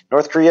dicey.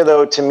 North Korea,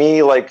 though, to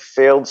me, like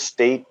failed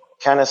state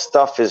kind of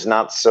stuff is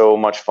not so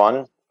much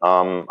fun.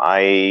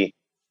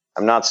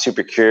 I'm not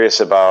super curious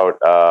about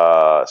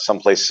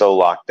someplace so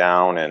locked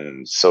down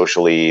and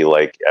socially,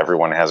 like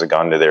everyone has a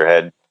gun to their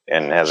head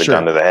and has a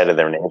gun to the head of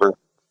their neighbor.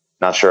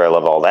 Not sure I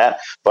love all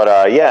that, but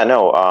that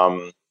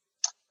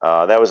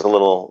was a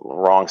little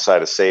wrong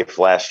side of safe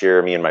last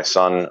year. Me and my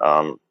son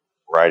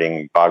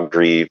riding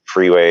Bogdri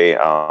Freeway.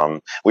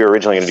 We were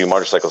originally going to do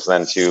motorcycles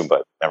then too,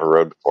 but never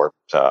rode before,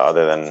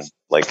 other than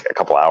like a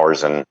couple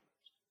hours in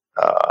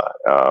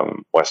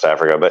West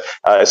Africa. But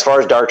as far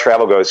as dark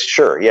travel goes,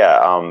 sure, yeah.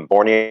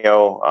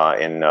 Borneo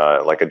in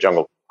like a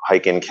jungle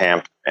hike-in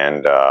camp,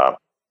 and done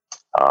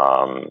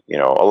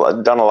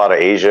a lot of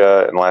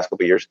Asia in the last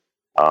couple of years.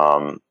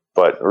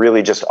 But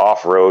really just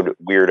off-road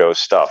weirdo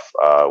stuff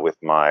with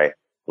my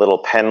little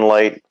pen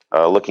light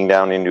looking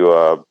down into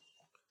a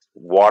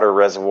water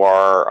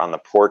reservoir on the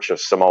porch of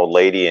some old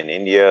lady in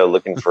India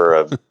looking for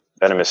a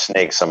venomous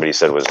snake somebody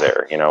said was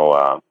there.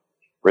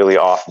 Really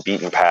off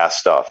beaten path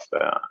stuff.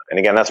 And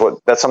again, that's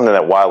something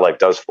that wildlife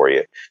does for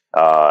you.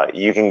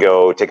 You can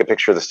go take a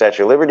picture of the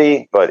Statue of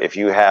Liberty, but if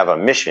you have a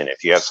mission,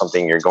 if you have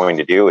something you're going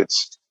to do,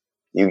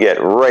 you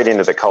get right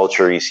into the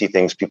culture. You see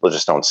things people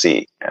just don't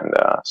see. And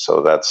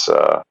so that's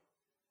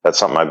that's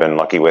something I've been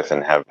lucky with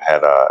and have had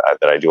that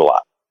I do a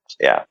lot.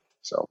 Yeah.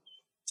 So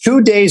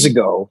 2 days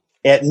ago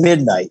at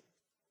midnight,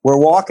 we're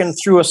walking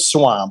through a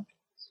swamp,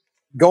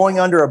 going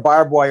under a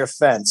barbed wire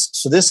fence,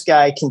 so this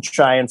guy can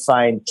try and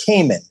find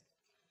caiman.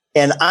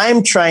 And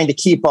I'm trying to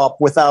keep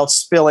up without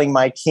spilling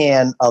my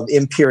can of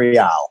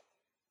Imperial.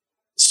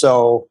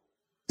 So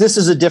this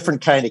is a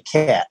different kind of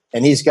cat,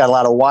 and he's got a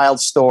lot of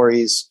wild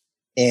stories,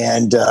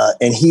 and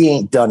he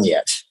ain't done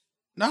yet.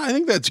 No, I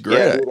think that's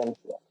great. Yeah,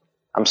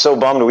 I'm so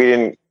bummed we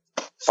didn't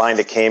find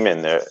a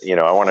caiman there. You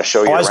know, I want to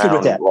show you I was around. good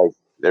with that. Like,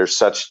 there's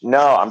such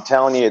I'm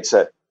telling you, it's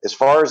as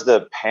far as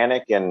the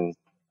panic and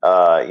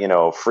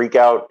freak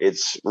out,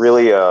 it's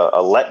really a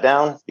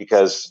letdown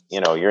because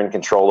you're in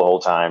control the whole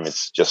time.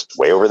 It's just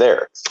way over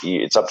there.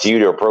 It's up to you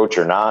to approach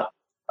or not.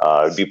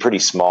 It'd be pretty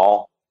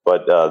small,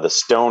 but the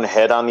stone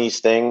head on these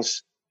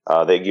things,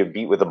 they get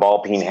beat with a ball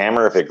peen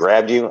hammer if it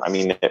grabbed you. I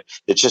mean,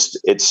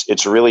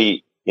 it's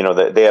really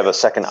they have a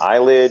second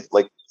eyelid.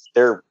 Like,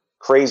 they're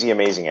crazy,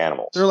 amazing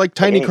animals. They're like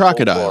tiny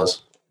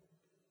crocodiles.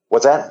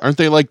 What's that? Aren't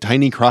they like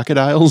tiny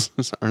crocodiles?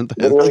 Aren't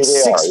they? Like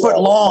 6 foot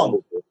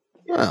long.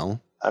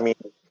 Well, I mean,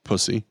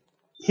 pussy.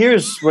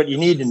 Here's what you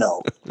need to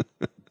know.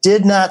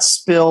 Did not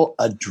spill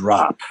a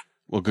drop.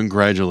 Well,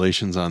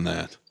 congratulations on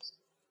that.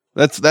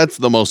 That's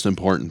the most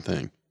important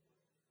thing.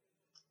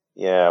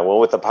 Yeah, well,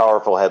 with a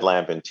powerful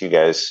headlamp and 2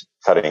 guys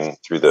cutting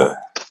through the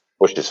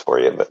bushes for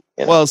you, but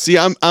Well, see,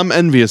 I'm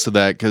envious of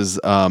that because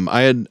I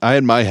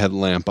had my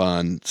headlamp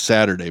on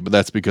Saturday, but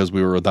that's because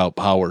we were without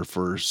power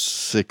for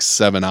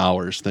 6-7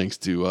 hours thanks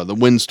to the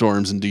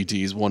windstorms and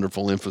DTE's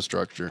wonderful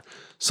infrastructure.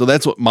 So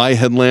that's what my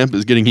headlamp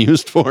is getting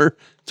used for,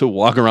 to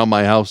walk around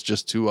my house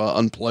just to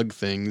unplug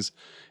things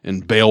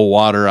and bail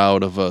water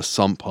out of a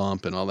sump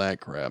pump and all that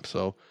crap.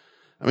 So,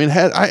 I mean,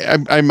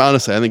 I'm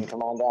honestly, I think.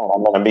 Come on down.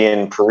 I'm going to be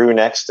in Peru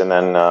next, and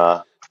then,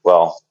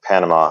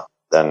 Panama,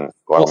 then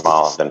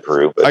Guatemala, then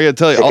Peru. But I got to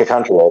tell you, pick a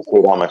country. I'll see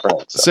all my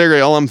friends. So. Sergey,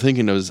 all I'm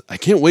thinking is, I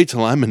can't wait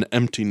till I'm an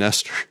empty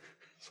nester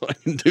so I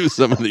can do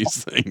some of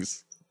these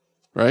things,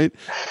 right?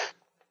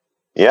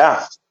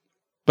 Yeah.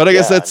 But I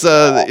guess that's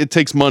it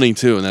takes money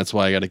too, and that's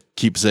why I got to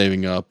keep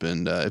saving up.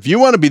 And if you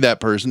want to be that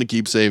person to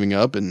keep saving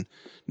up and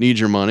need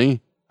your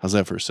money, how's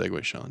that for a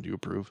segue, Sean? Do you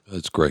approve?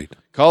 That's great.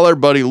 Call our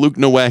buddy Luke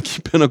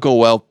Nowacki, Pinnacle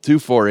Wealth,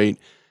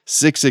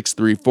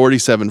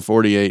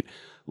 248-663-4748.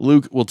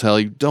 Luke will tell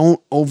you,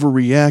 don't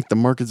overreact. The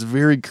market's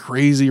very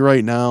crazy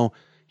right now.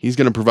 He's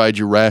going to provide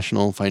you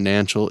rational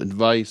financial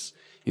advice.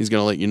 He's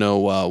going to let you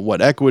know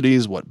what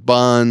equities, what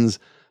bonds,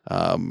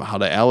 how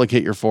to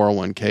allocate your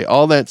 401k,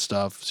 all that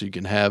stuff, so you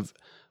can have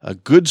a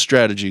good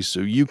strategy so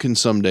you can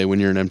someday, when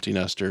you're an empty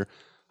nester,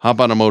 hop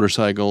on a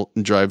motorcycle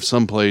and drive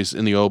someplace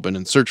in the open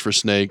and search for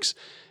snakes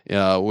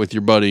with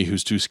your buddy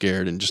who's too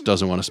scared and just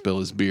doesn't want to spill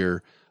his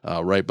beer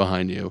right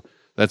behind you.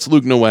 That's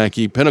Luke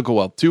Nowacki, Pinnacle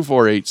Wealth,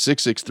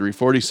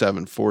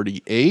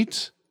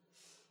 248-663-4748.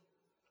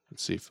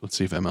 Let's see if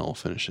ML will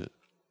finish it.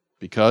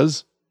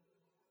 Because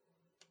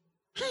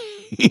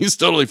he's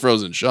totally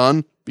frozen.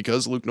 Sean,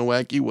 because Luke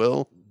Nowacki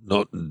will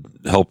not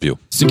help you.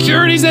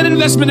 Securities and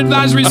investment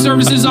advisory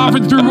services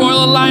offered through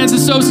Royal Alliance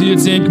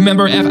Associates Inc.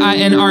 Member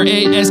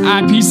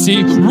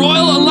FINRA-SIPC.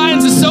 Royal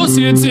Alliance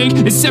Associates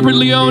Inc. is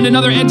separately owned, and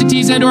other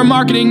entities and or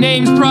marketing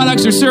names,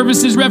 products, or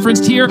services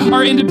referenced here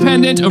are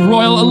independent of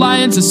Royal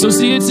Alliance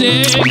Associates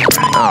Inc.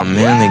 Oh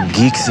man, the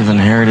geeks have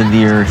inherited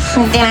the earth.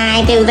 Did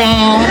I do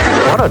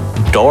that? What a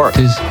dork.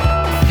 Does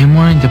him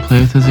wanting to play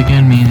with us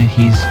again mean that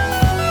he's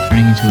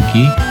turning into a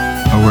geek,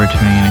 or we're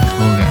turning into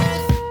cool guys?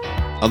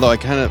 Although I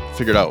kind of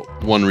figured out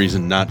one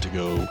reason not to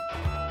go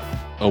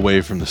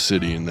away from the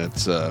city, and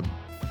that's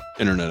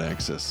internet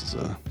access is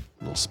a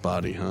little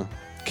spotty, huh?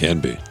 Can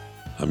be.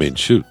 I mean,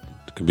 shoot,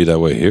 it can be that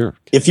way here.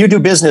 If you do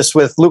business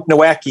with Luke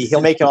Nowacki, he'll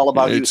make it all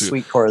about you,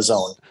 sweet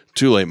Corazon.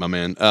 Too late, my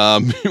man.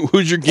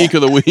 Who's your geek of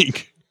the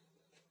week?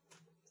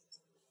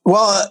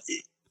 Well,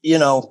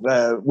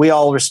 we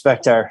all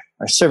respect our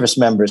service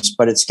members,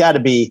 but it's got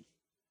to be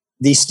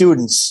the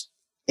students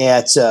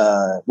at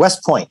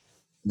West Point,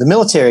 the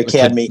military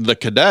academy, the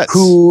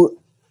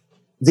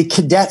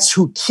cadets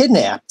who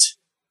kidnapped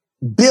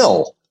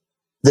Bill,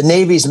 the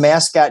Navy's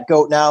mascot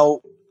goat.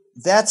 Now,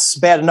 that's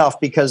bad enough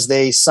because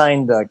they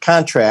signed a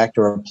contract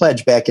or a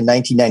pledge back in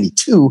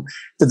 1992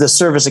 that the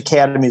service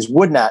academies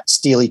would not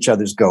steal each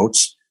other's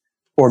goats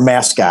or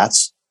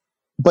mascots.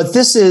 But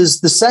this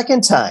is the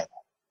second time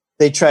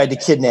they tried to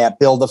kidnap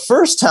Bill. The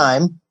first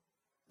time,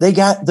 they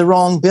got the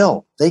wrong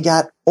Bill. They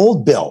got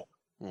old Bill.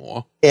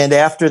 Aww. And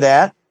after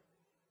that,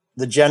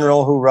 the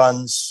general who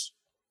runs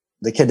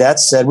the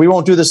cadets said, we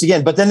won't do this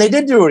again. But then they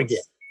did do it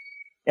again.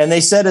 And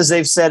they said, as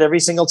they've said every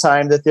single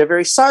time, that they're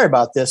very sorry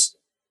about this.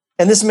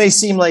 And this may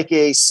seem like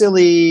a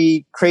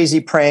silly, crazy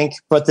prank,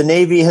 but the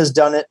Navy has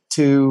done it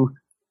to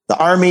the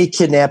Army,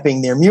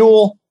 kidnapping their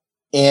mule.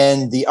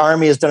 And the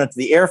Army has done it to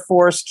the Air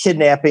Force,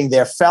 kidnapping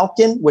their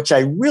Falcon, which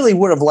I really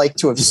would have liked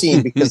to have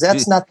seen, because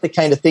that's not the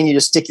kind of thing you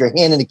just stick your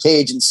hand in a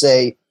cage and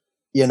say,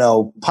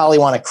 Polly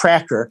want a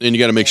cracker. And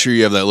you got to make sure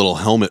you have that little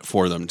helmet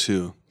for them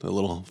too. The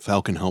little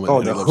Falcon helmet.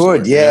 Oh, the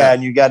hood, yeah,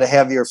 and you got to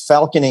have your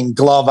falconing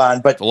glove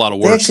on. But a lot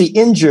of they work. actually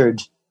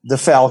injured the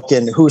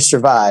falcon who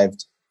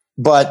survived.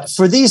 But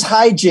for these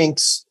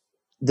hijinks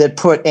that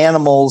put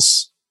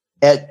animals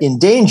in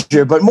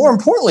danger, but more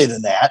importantly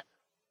than that,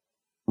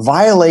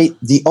 violate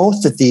the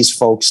oath that these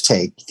folks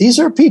take. These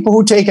are people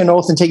who take an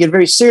oath and take it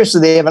very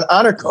seriously. They have an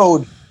honor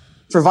code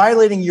for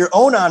violating your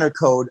own honor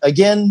code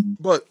again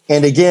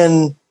and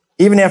again,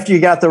 even after you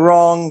got the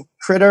wrong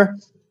critter.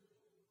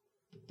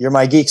 You're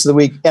my Geeks of the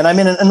Week. And I'm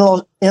in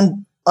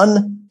an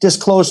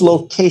undisclosed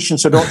location,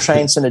 so don't try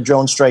and send a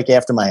drone strike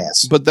after my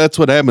ass. But that's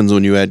what happens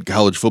when you add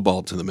college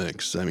football to the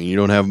mix. I mean, you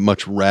don't have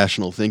much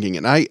rational thinking.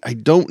 And I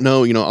don't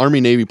know,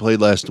 Army-Navy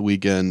played last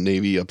weekend.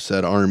 Navy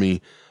upset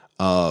Army.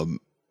 And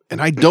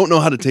I don't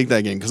know how to take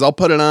that game because I'll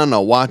put it on and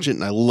I'll watch it,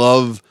 and I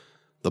love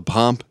the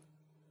pomp,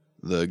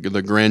 the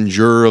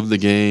grandeur of the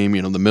game,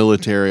 the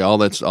military, all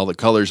the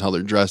colors, how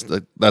they're dressed.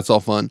 That's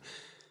all fun.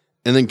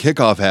 And then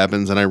kickoff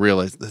happens, and I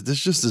realize that this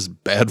just is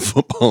bad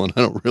football, and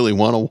I don't really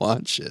want to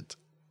watch it.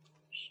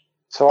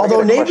 So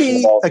although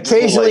Navy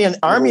occasionally and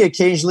Army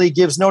occasionally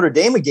gives Notre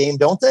Dame a game,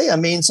 don't they? I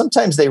mean,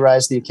 sometimes they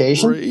rise to the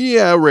occasion.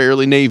 Yeah,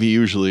 rarely. Navy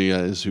usually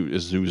is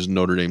who's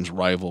Notre Dame's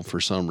rival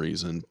for some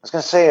reason. I was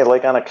going to say,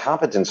 like, on a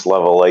competence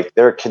level, like,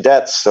 they're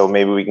cadets, so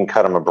maybe we can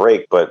cut them a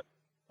break, but,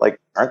 like,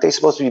 aren't they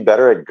supposed to be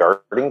better at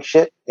guarding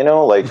shit?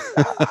 Like,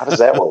 how does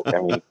that work?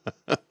 I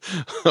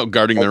mean,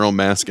 guarding their own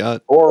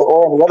mascot,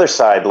 or on the other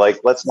side, like,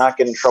 let's not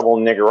get in trouble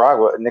in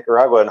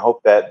Nicaragua, and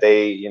hope that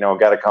they,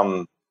 got to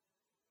come,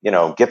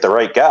 get the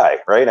right guy,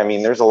 right? I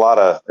mean, I got a lot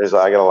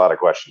of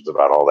questions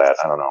about all that.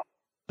 I don't know.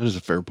 That is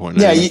a fair point.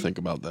 I didn't think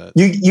about that.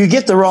 You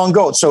get the wrong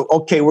goat. So,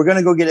 okay, we're going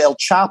to go get El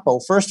Chapo.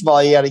 First of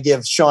all, you got to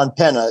give Sean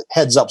Penn a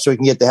heads up so he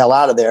can get the hell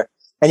out of there.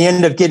 And you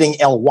end up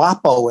getting El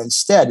Guapo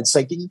instead. It's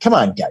like, come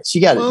on, guys. You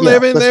got to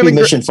let's be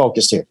mission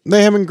focused here.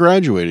 They haven't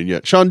graduated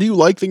yet. Sean, do you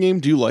like the game?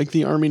 Do you like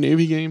the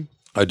Army-Navy game?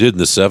 I did in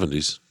the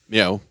 70s.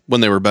 Yeah,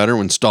 when they were better,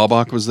 when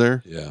Staubach was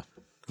there? Yeah.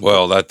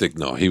 Well,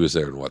 he was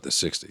there in, the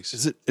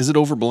 60s. Is it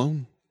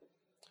overblown?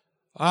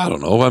 I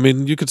don't know. I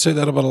mean, you could say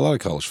that about a lot of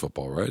college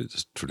football, right?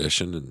 It's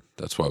tradition, and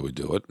that's why we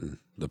do it. And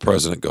the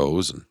president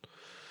goes, and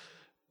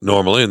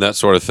normally, and that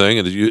sort of thing.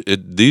 And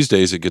these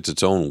days, it gets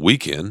its own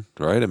weekend,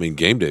 right? I mean,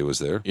 game day was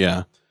there.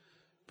 Yeah.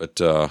 But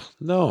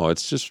no,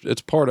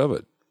 it's part of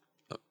it,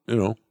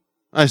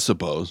 I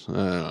suppose. I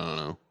don't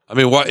know. I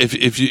mean, why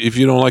if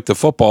you don't like the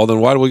football, then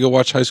why do we go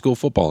watch high school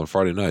football on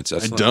Friday nights?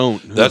 That's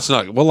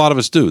not. Well, a lot of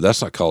us do.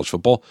 That's not college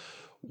football.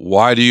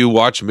 Why do you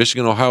watch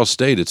Michigan, Ohio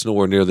State? It's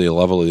nowhere near the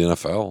level of the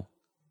NFL.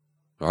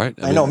 All right.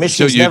 I know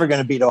Michigan's never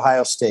going to beat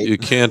Ohio State. You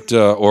can't,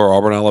 or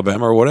Auburn,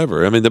 Alabama, or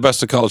whatever. I mean, the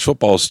best of college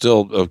football is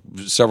still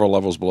several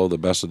levels below the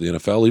best of the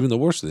NFL, even the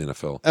worst of the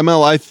NFL.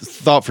 ML, I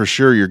thought for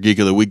sure your Geek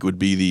of the Week would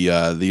be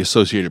the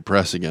Associated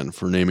Press again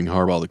for naming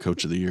Harbaugh the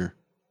Coach of the Year.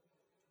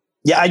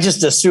 Yeah, I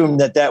just assumed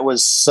that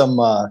was some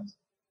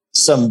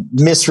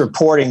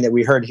misreporting that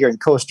we heard here in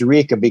Costa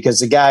Rica because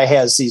the guy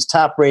has these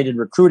top-rated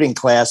recruiting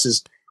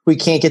classes. We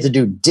can't get to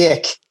do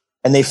dick.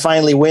 And they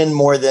finally win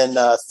more than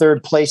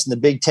third place in the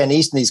Big Ten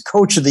East, and he's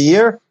Coach of the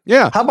Year.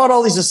 Yeah. How about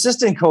all these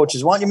assistant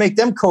coaches? Why don't you make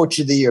them Coach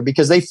of the Year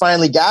because they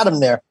finally got him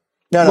there?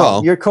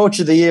 No, your Coach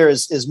of the Year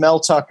is Mel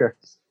Tucker.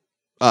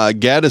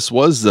 Gaddis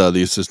was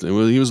the assistant.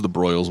 He was the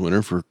Broyles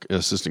winner for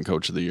Assistant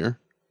Coach of the Year.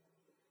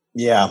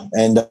 Yeah,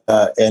 and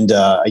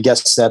I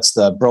guess that's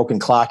the broken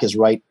clock is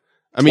right.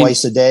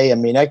 Twice a day. I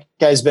mean, that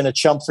guy's been a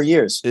chump for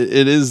years.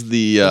 It is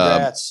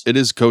it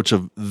is Coach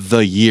of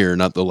the Year,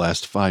 not the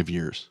last 5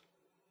 years.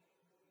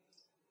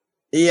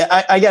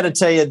 Yeah, I got to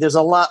tell you, there's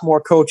a lot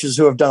more coaches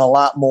who have done a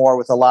lot more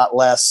with a lot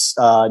less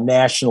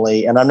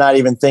nationally, and I'm not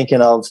even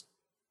thinking of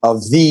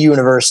the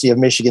University of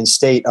Michigan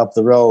State up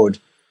the road.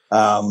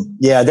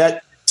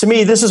 That to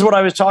me, this is what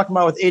I was talking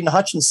about with Aiden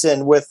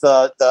Hutchinson with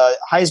the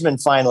Heisman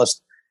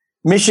finalist.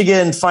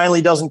 Michigan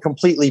finally doesn't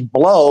completely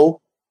blow,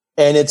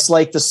 and it's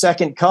like the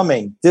second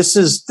coming. This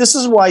is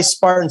why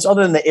Spartans,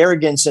 other than the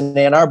arrogance in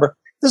Ann Arbor,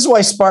 this is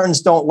why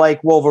Spartans don't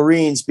like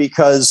Wolverines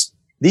because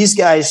these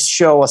guys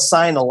show a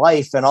sign of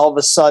life, and all of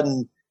a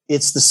sudden,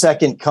 it's the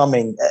second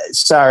coming.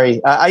 Sorry.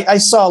 I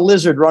saw a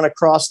lizard run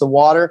across the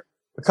water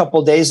a couple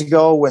of days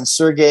ago when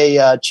Sergey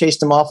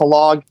chased him off a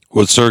log.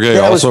 Was Sergey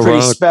also running? That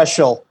was pretty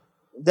special.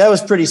 That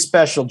was pretty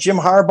special. Jim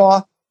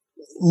Harbaugh,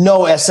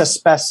 no es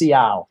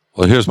especial.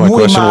 Well, here's my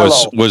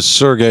question. Was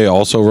Sergey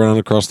also running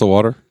across the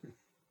water?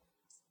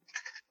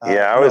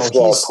 Yeah, I was.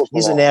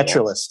 He's a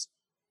naturalist.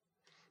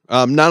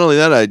 Not only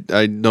that,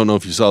 I don't know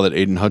if you saw that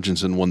Aiden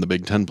Hutchinson won the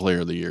Big Ten Player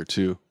of the Year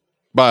too,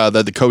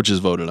 that the coaches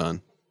voted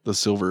on the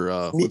silver.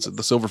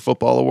 The Silver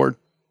Football Award?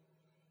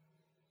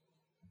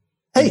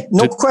 Hey,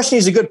 no question,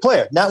 he's a good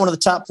player. Not one of the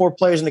top 4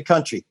 players in the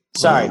country.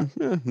 Sorry.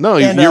 No,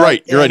 you're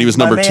right. You're right. He was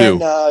number 2.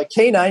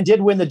 K9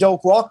 did win the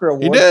Doak Walker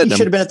Award. He did. He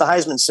should have been at the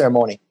Heisman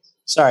ceremony.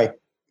 Sorry,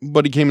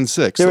 but he came in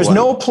 6th. There was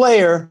no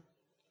player.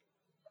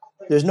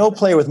 There's no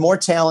player with more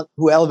talent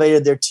who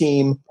elevated their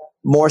team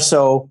more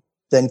so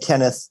than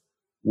Kenneth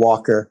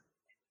Walker.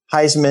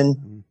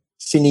 Heisman,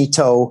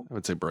 finito. I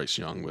would say Bryce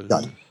Young. But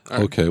done.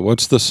 Okay,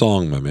 what's the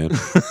song, my man?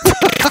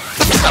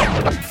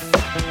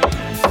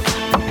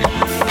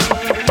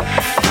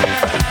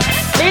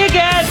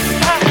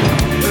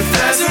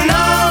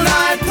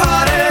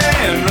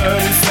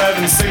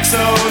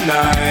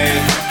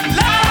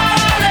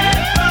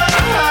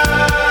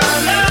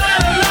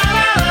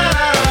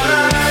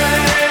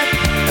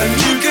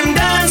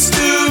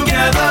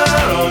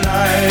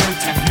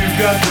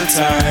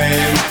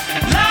 time.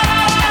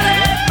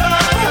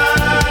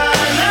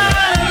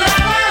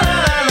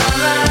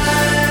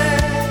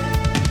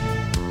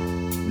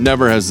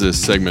 Never has this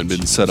segment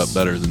been set up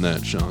better than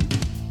that, Sean.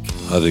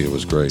 I think it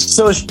was great.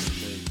 So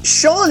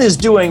Sean is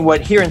doing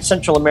what here in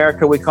Central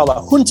America we call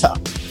a junta,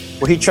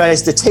 where he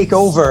tries to take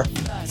over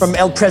from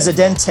El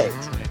Presidente.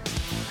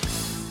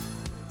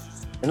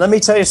 And let me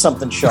tell you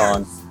something,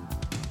 Sean.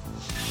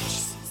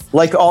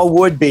 Like all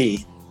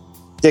would-be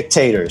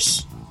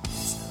dictators,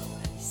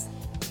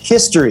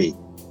 history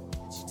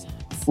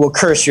will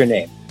curse your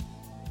name.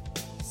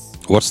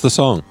 What's the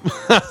song?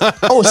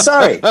 Oh,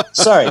 sorry.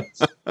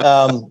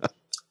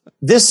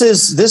 This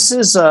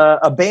is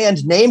a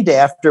band named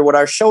after what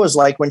our show is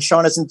like when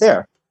Sean isn't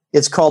there.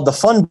 It's called the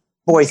Fun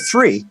Boy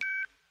 3,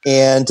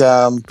 and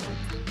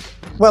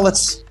well,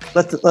 let's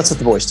let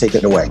the boys take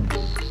it away.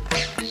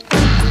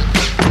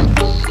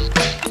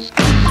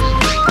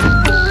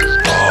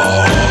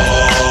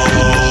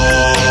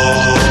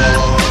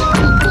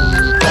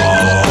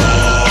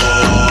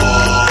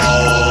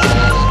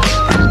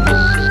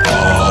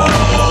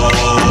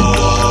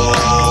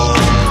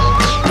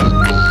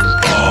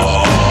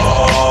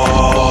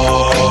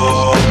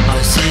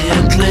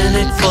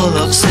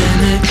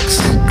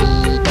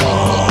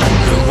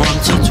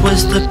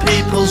 The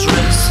people's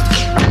wrist.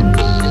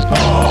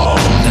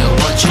 They're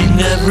watching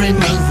every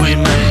move we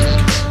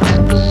make.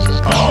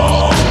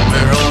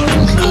 We're all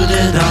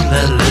included on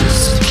their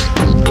list.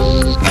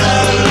 The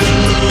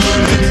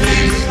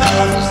lunatics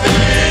have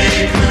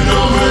taken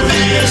over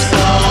the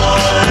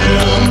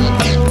asylum.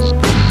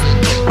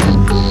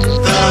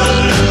 The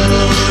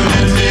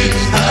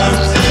lunatics have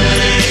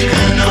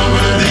taken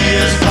over the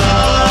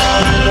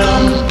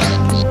asylum.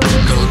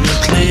 Go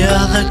nuclear,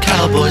 the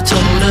cowboy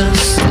told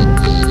us.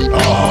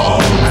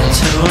 And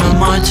who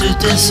am I to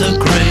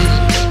disagree?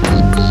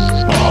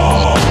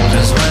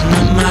 Cause when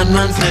the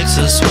madman flicks a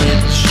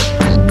switch,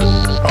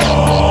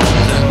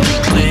 the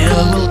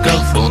nuclear will go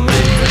for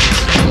me.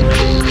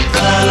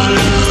 The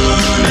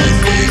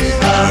lunatics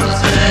have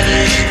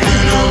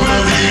taken over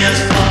the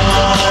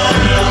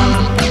asylum.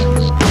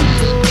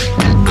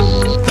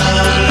 The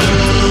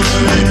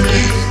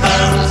lunatics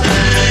have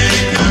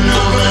taken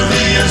over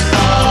the asylum.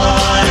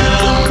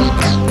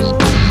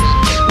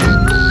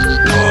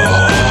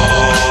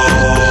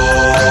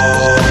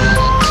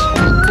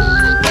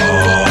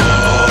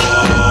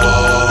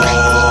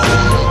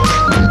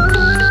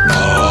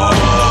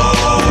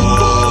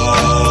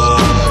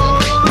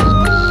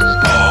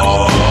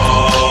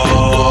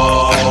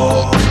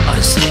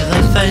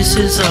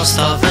 Of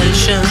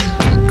starvation,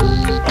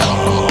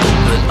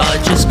 but I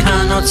just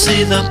cannot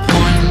see the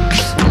point.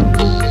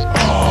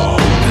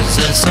 Cause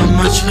there's so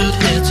much food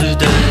here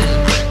today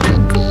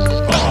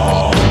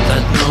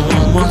that no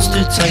one wants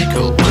to take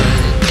away.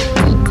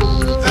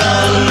 The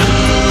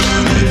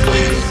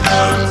lunatics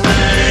have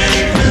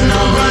taken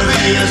over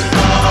the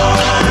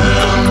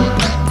asylum.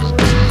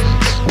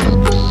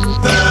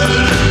 The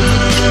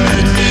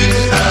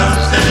lunatics have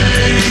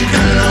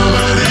taken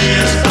over the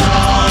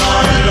asylum.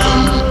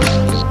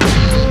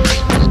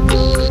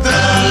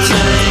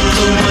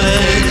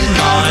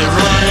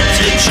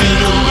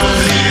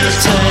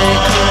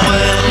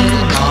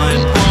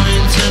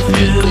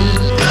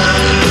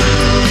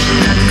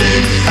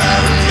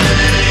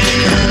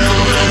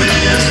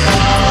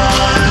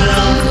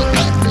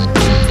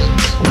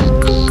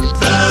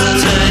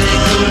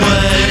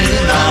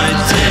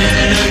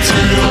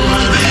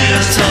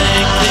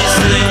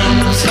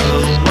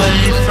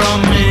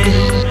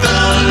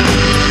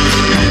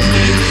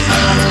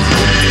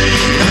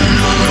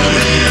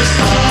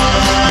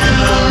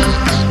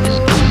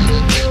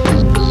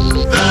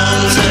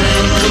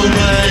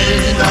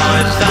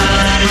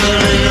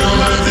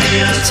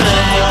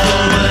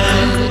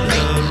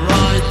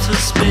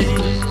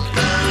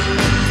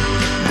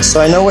 So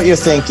I know what you're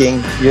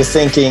thinking. You're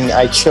thinking,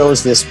 I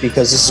chose this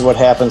because this is what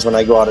happens when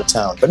I go out of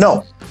town. But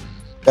no,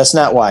 that's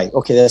not why.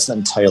 Okay, that's not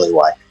entirely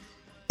why.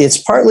 It's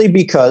partly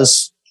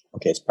because of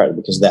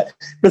that.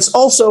 But it's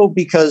also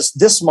because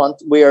this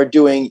month we are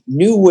doing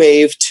new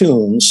wave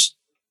tunes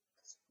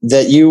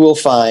that you will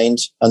find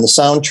on the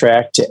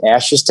soundtrack to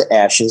Ashes,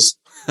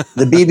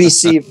 the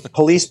BBC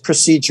police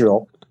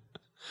procedural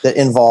that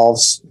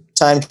involves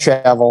time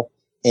travel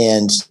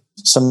and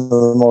some of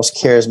the most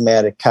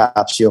charismatic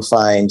cops you'll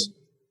find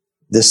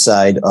this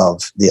side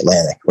of the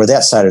Atlantic, or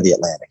that side of the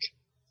Atlantic.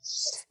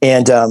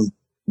 And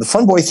the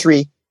Fun Boy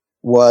 3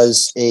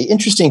 was an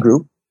interesting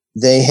group.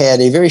 They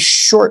had a very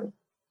short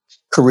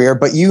career,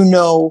 but you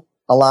know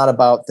a lot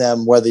about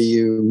them, whether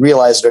you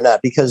realize it or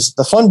not, because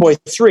the Fun Boy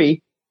 3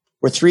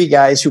 were three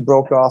guys who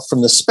broke off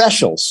from the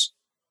Specials,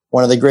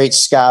 one of the great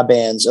ska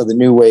bands of the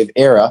new wave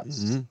era.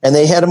 Mm-hmm. And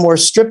they had a more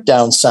stripped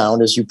down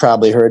sound, as you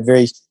probably heard,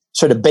 very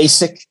sort of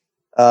basic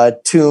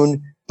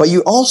tune. But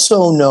you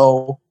also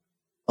know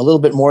a little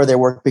bit more of their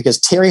work because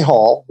Terry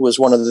Hall, who was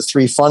one of the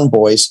three Fun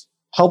Boys,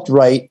 helped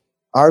write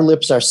Our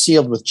Lips Are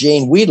Sealed with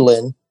Jane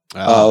Wiedlin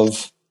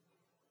of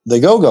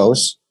the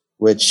Go-Go's,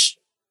 which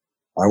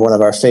are one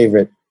of our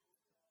favorite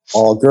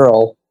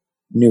all-girl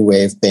new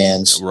wave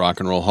bands, Rock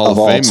and Roll Hall of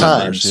all Fame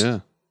times. members. Yeah.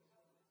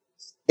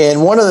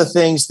 And one of the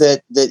things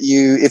that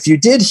you, if you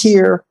did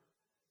hear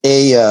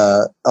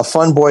a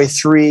Fun Boy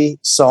 3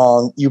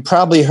 song, you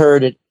probably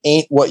heard It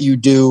Ain't What You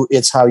Do,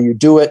 It's How You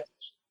Do It.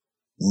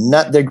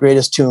 Not their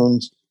greatest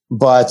tunes,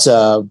 but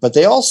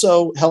they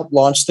also helped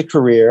launch the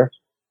career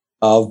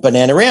of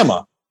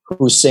Bananarama,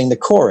 who sing the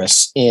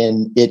chorus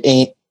in It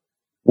Ain't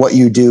What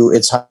You Do,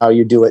 It's How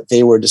You Do It.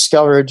 They were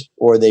discovered,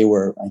 or they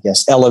were, I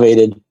guess,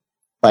 elevated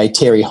by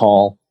Terry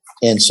Hall.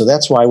 And so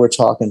that's why we're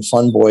talking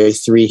Fun Boy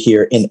 3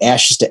 here in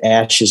Ashes to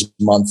Ashes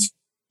month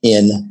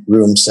in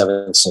room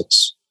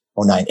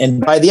 7609.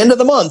 And by the end of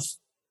the month,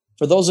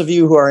 for those of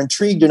you who are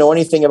intrigued to know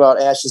anything about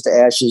Ashes to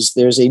Ashes,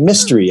 there's a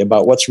mystery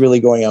about what's really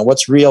going on,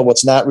 what's real,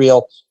 what's not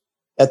real.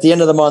 At the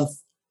end of the month,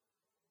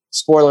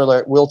 spoiler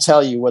alert, we'll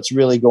tell you what's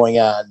really going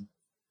on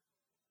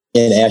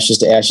in Ashes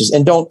to Ashes.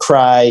 And don't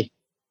cry,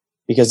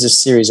 because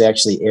this series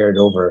actually aired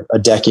over a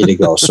decade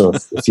ago. So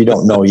if you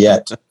don't know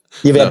yet,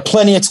 you've had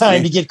plenty of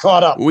time to get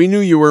caught up. We knew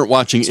you weren't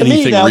watching To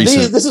anything me now,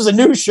 recent. this is a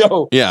new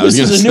show. Yeah, this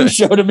is a new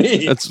show to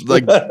me. That's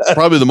like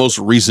probably the most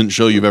recent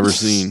show you've ever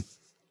seen.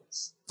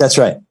 That's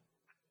right.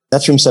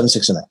 That's room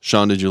 769.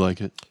 Sean, did you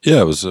like it?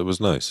 Yeah, it was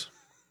nice.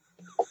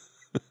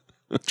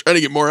 I'm trying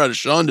to get more out of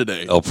Sean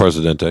today. El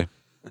Presidente.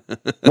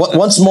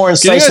 Once more Can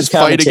you incisive guys fight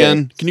commentary.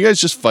 again? Can you guys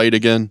just fight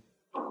again?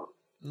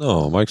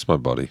 No, Mike's my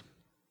buddy.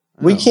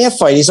 We can't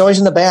fight. He's always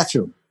in the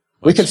bathroom.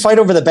 We could fight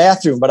over the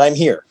bathroom, but I'm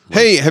here.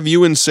 Hey, have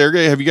you and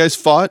Sergey, have you guys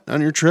fought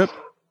on your trip?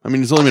 I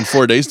mean, it's only been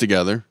 4 days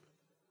together.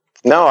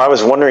 No, I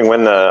was wondering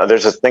when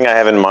there's a thing I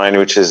have in mind,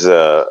 which is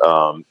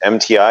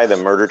MTI, the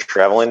Murder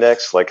Travel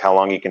Index, like how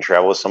long you can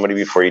travel with somebody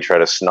before you try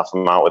to snuff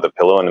them out with a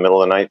pillow in the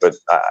middle of the night. But,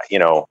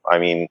 I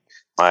mean,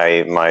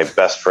 my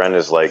best friend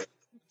is like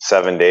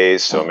 7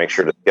 days, so make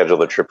sure to schedule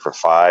the trip for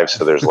 5.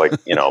 So there's like,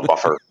 a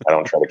buffer. I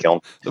don't try to kill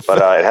him, but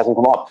it hasn't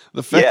come up.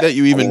 The fact yet. that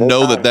you even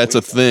know time. that that's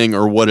a thing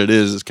or what it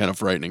is kind of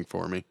frightening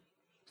for me.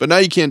 But now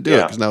you can't do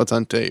it because now it's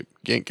on tape.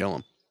 You can't kill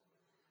him.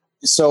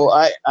 So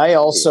I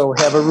also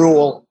have a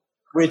rule,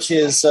 which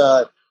is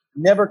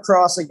never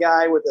cross a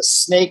guy with a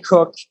snake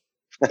hook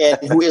and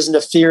who isn't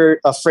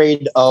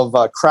afraid of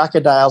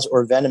crocodiles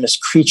or venomous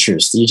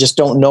creatures. You just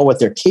don't know what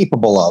they're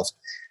capable of.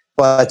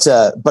 But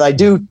I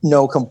do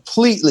know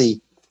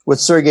completely what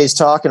Sergey's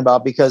talking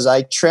about, because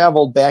I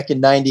traveled back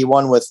in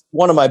 91 with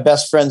one of my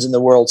best friends in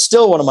the world,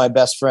 still one of my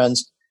best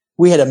friends.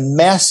 We had a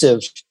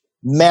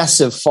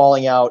massive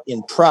falling out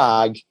in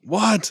Prague.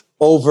 What?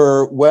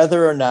 Over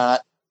whether or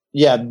not,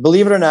 yeah,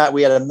 believe it or not,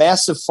 we had a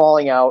massive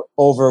falling out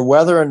over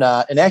whether or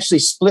not, and actually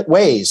split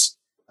ways.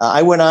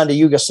 I went on to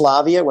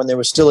Yugoslavia when there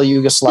was still a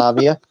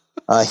Yugoslavia.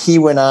 He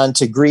went on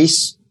to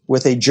Greece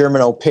with a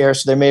German au pair,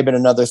 so there may have been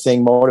another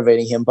thing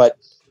motivating him. But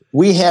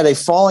we had a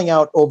falling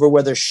out over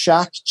whether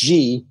Shock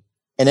G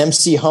and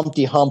MC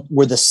Humpty Hump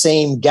were the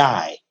same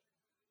guy.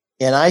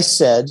 And I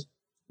said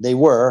they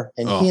were,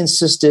 and he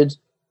insisted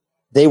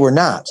they were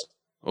not.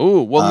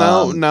 Oh,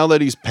 well, now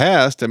that he's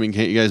passed, I mean,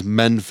 can't you guys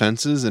mend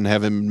fences and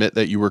have him admit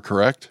that you were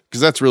correct?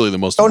 Because that's really the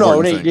most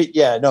important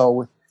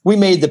thing. We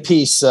made the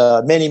peace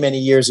many, many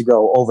years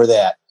ago over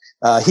that.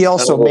 He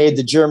also made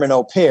the German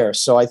au pair.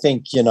 So I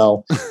think,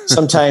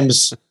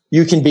 sometimes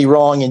you can be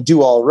wrong and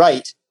do all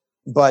right.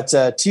 But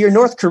to your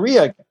North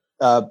Korea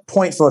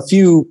point from a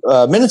few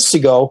minutes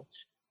ago,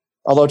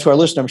 although to our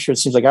listener, I'm sure it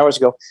seems like hours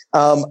ago,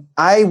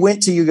 I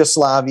went to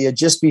Yugoslavia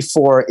just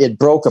before it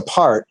broke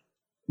apart,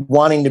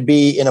 wanting to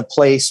be in a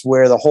place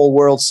where the whole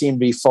world seemed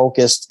to be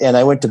focused. And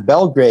I went to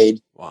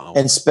Belgrade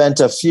and spent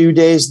a few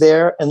days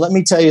there. And let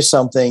me tell you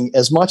something,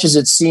 as much as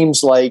it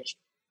seems like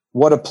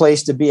what a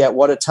place to be at,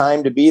 what a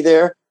time to be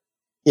there,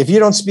 if you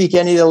don't speak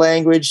any of the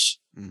language,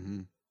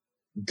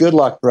 good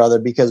luck, brother,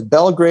 because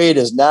Belgrade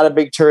is not a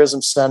big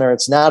tourism center.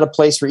 It's not a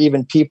place where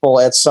even people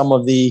at some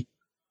of the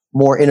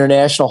more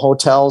international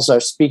hotels are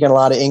speaking a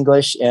lot of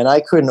English. And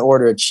I couldn't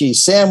order a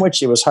cheese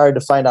sandwich. It was hard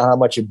to find out how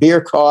much a beer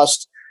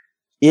cost.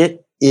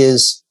 It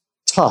is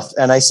tough.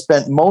 And I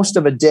spent most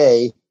of a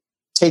day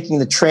taking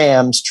the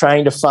trams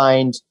trying to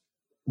find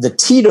the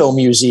Tito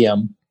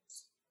Museum.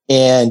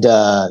 And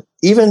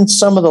even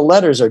some of the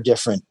letters are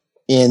different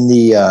in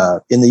the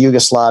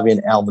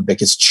Yugoslavian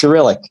alphabet. It's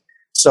Cyrillic.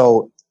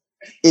 So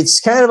it's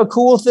kind of a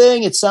cool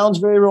thing. It sounds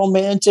very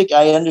romantic.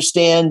 I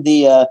understand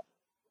the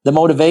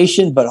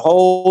motivation, but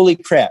holy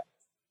crap,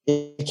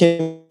 it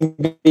can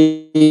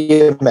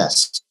be a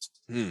mess.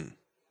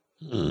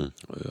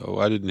 Oh,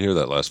 I didn't hear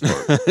that last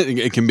part.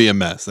 It can be a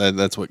mess.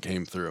 That's what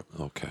came through.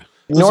 Okay.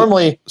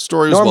 Normally,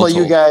 well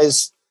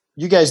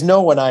you guys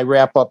know when I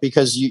wrap up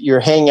because you're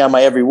hanging on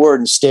my every word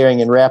and staring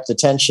in rapt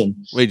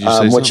attention. Wait, did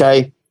you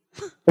say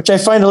which I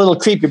find a little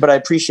creepy, but I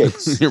appreciate.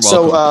 You're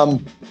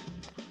welcome.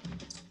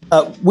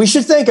 So we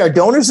should thank our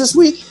donors this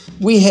week.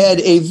 We had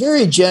a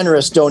very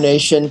generous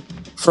donation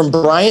from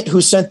Bryant,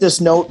 who sent this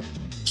note.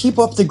 Keep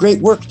up the great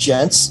work,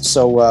 gents.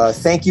 So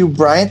thank you,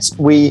 Bryant.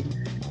 We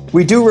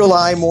do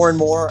rely more and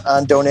more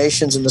on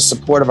donations and the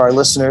support of our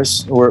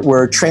listeners.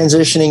 We're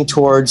transitioning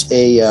towards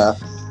a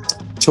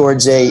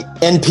towards a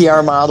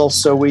NPR model.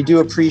 So we do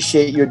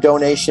appreciate your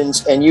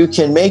donations, and you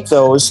can make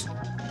those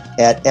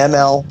at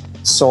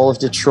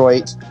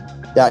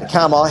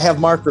mlsoulofdetroit.com. I'll have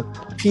Mark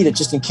repeat it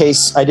just in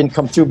case I didn't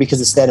come through because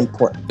it's that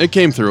important. It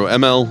came through.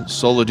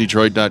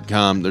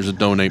 mlsoulofdetroit.com. There's a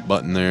donate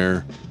button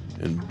there,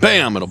 and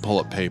bam, it'll pull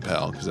up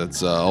PayPal, because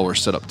that's all we're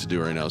set up to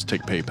do right now is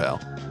take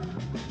PayPal.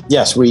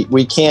 Yes,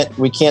 we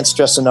can't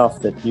stress enough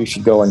that you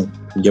should go and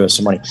give us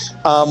some money.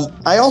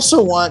 I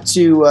also want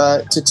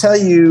to tell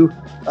you,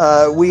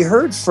 we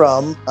heard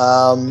from,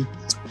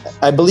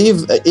 I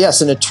believe,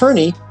 an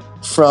attorney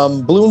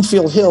from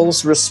Bloomfield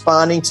Hills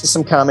responding to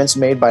some comments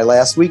made by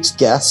last week's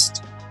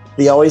guest,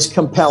 the always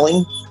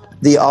compelling,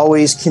 the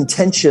always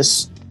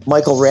contentious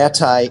Michael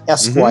Rattay,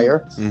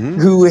 Esquire,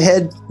 who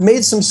had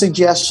made some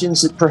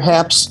suggestions that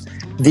perhaps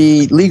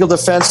the legal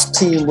defense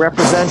team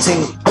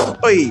representing,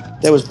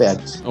 that was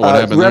bad,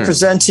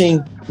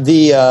 representing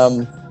the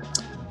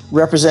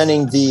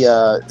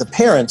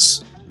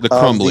parents the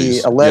Crumblies,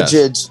 of the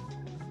alleged,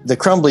 the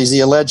Crumblies,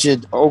 the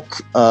alleged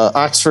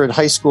Oxford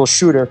high school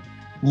shooter,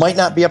 might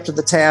not be up to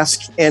the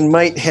task and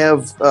might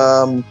have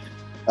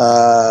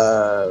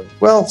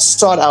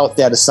sought out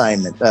that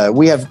assignment.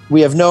 We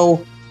have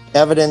no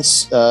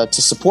evidence to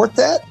support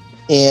that,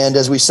 and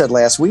as we said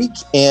last week,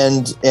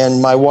 and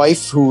my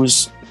wife,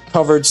 who's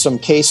covered some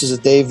cases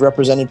that they've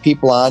represented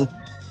people on,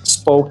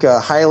 spoke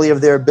highly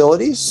of their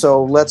abilities.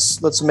 So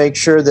let's make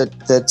sure that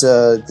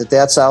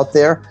that's out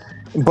there.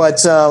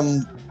 But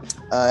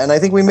and I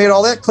think we made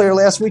all that clear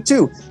last week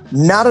too.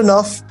 Not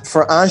enough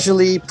for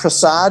Anjali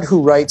Prasad,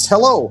 who writes,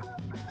 "Hello,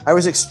 I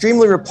was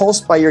extremely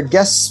repulsed by your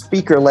guest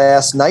speaker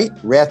last night."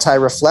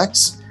 Rattay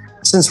reflects,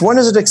 "Since when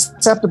is it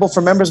acceptable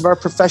for members of our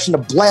profession to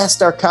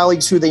blast our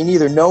colleagues who they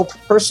neither know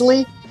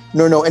personally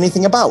nor know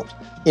anything about?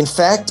 In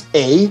fact,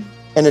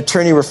 an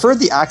attorney referred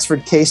the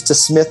Oxford case to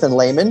Smith and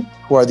Lehman,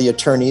 who are the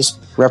attorneys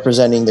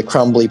representing the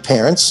Crumbly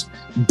parents.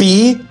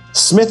 B,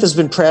 Smith has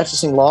been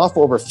practicing law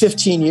for over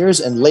 15 years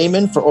and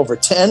Lehman for over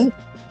 10,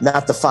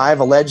 not the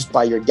 5 alleged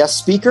by your guest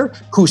speaker,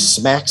 who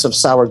smacks of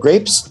sour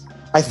grapes.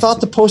 I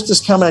thought to post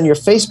this comment on your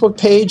Facebook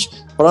page,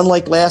 but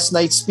unlike last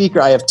night's speaker,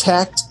 I have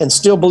tact and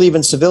still believe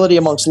in civility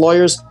amongst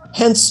lawyers.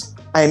 Hence,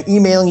 I am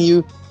emailing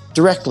you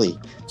directly."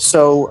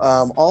 So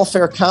all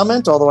fair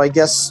comment, although I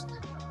guess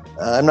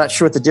I'm not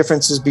sure what the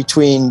difference is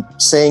between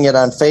saying it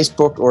on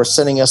Facebook or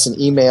sending us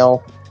an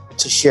email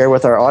to share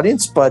with our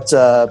audience. But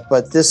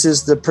this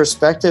is the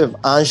perspective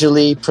of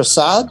Anjali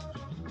Prasad,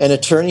 an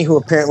attorney who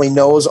apparently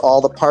knows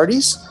all the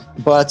parties.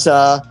 But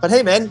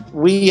hey, man,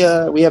 we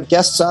have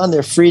guests on.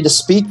 They're free to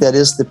speak. That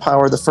is the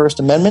power of the First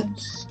Amendment.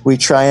 We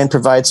try and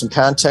provide some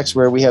context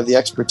where we have the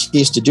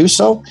expertise to do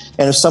so.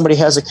 And if somebody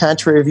has a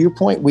contrary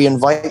viewpoint, we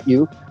invite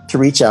you to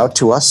reach out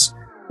to us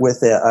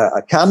with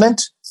a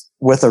comment,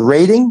 with a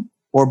rating,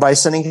 or by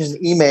sending us an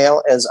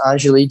email, as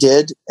Anjali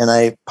did. And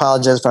I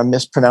apologize if I'm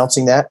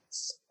mispronouncing that.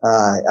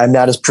 I'm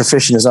not as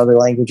proficient as other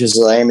languages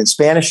as I am in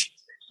Spanish.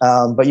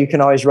 But you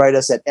can always write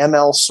us at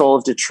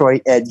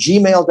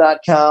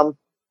mlsoulofdetroit@gmail.com.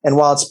 And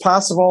while it's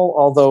possible,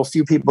 although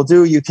few people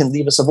do, you can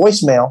leave us a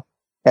voicemail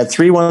at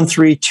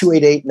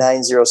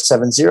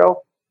 313-288-9070.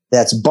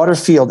 That's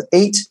Butterfield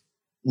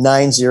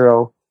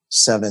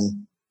 89070.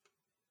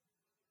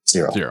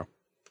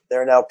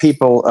 There are now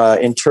people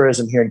in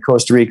tourism here in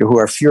Costa Rica who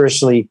are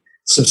furiously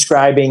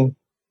subscribing,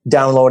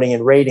 downloading,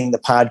 and rating the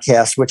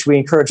podcast, which we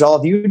encourage all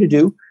of you to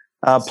do.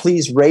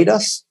 Please rate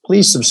us.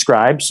 Please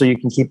subscribe so you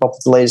can keep up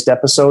with the latest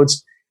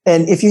episodes.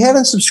 And if you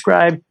haven't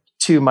subscribed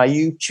to my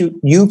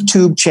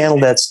YouTube channel,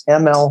 that's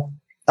ML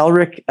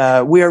Elric,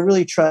 we are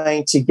really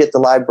trying to get the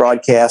live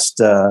broadcast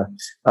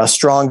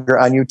stronger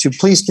on YouTube.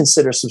 Please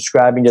consider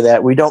subscribing to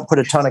that. We don't put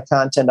a ton of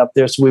content up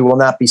there, so we will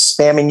not be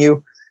spamming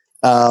you.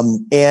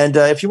 And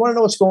if you want to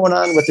know what's going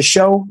on with the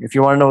show, if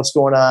you want to know what's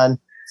going on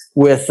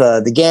with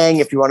the gang,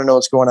 if you want to know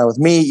what's going on with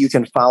me, you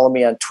can follow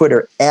me on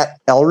Twitter at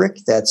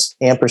Elric, that's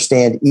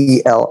ampersand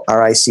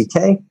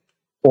ELRICK,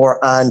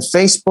 or on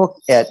Facebook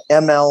at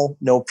ML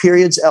No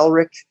Periods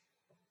Elric,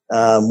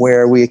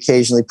 where we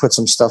occasionally put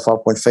some stuff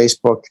up when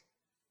Facebook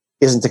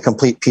isn't the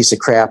complete piece of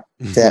crap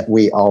that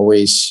we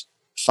always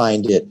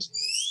find it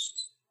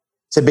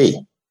to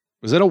be.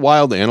 Was that a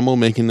wild animal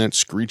making that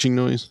screeching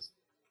noise?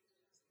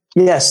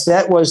 Yes,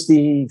 that was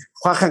the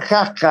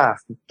quackaka,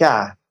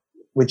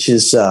 which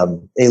is a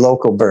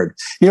local bird.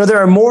 You know, there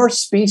are more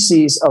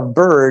species of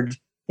bird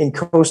in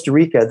Costa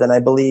Rica than I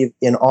believe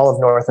in all of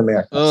North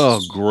America. Oh,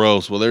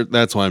 gross. Well,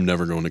 that's why I'm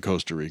never going to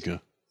Costa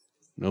Rica.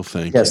 No,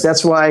 thank you. Yes,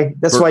 that's why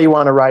you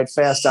want to ride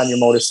fast on your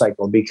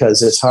motorcycle,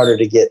 because it's harder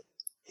to get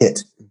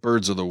hit.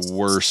 Birds are the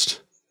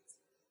worst.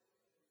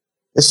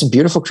 There's some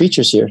beautiful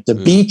creatures here. The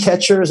bee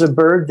catcher is a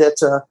bird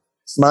that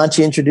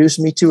Monty introduced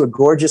me to, a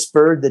gorgeous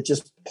bird that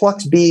just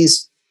plucks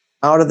bees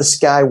out of the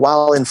sky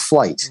while in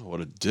flight. Oh,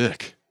 what a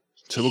dick.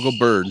 Typical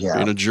bird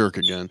being a jerk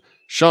again.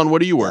 Sean,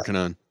 what are you working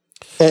on?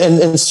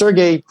 And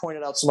Sergey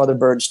pointed out some other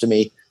birds to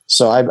me.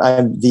 So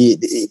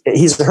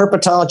he's a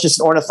herpetologist,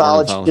 an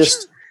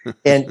ornithologist,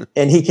 and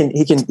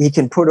he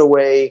can put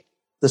away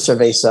the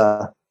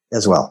cerveza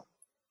as well.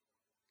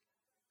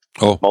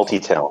 Oh,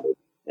 multi-talented.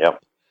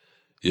 Yep.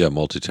 Yeah,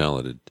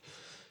 multi-talented.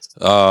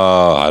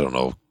 I don't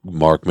know,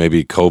 Mark,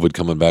 maybe COVID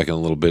coming back in a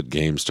little bit,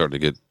 games starting to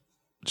get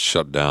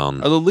shut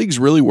down. Are the leagues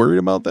really worried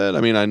about that?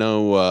 I mean, I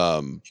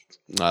know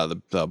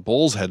the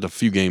Bulls had a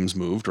few games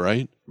moved,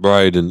 right?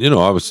 Right, and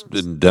I was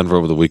in Denver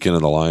over the weekend,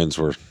 and the Lions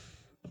were.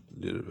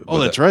 Oh,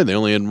 that's right. They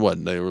only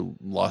had They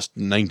lost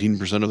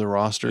 19% of their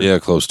roster. Yeah,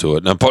 close to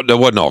it. Now, that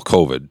wasn't all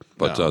COVID,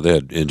 but they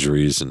had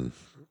injuries and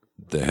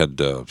they had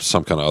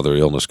some kind of other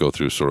illness go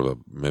through, sort of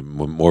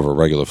more of a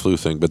regular flu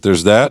thing. But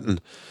there's that, and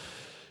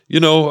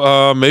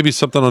maybe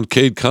something on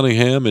Cade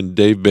Cunningham and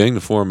Dave Bing,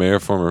 the former mayor,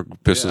 former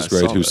Pistons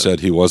great, who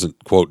said he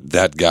wasn't, quote,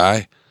 that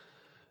guy.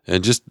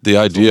 And just the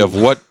idea of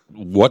what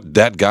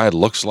that guy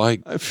looks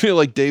like. I feel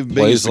like Dave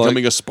Bing is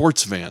becoming a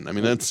sports fan. I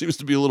mean, that seems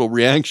to be a little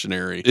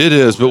reactionary. It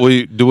is, but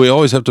do we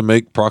always have to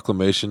make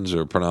proclamations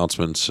or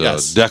pronouncements,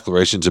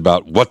 declarations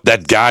about what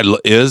that guy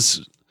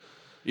is?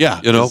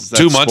 Yeah. 2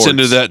 months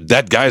into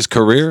that guy's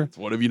career.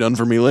 What have you done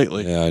for me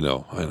lately? Yeah, I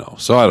know.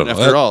 So I don't know.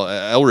 After all,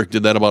 Elric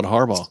did that about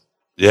Harbaugh.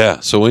 Yeah,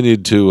 so we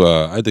need to.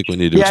 I think we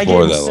need to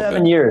explore that a little bit.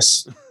 7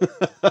 years.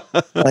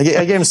 I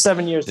gave him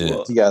 7 years to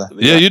work together.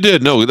 Yeah, you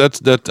did. No, that's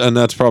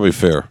probably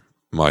fair,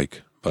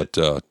 Mike. But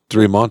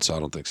 3 months, I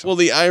don't think so. Well,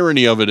 the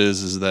irony of it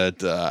is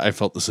that I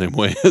felt the same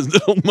way as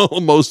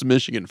most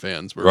Michigan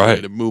fans were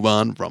ready to move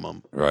on from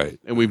him. Right.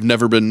 And we've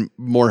never been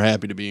more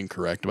happy to be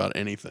incorrect about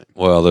anything.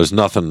 Well, there's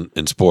nothing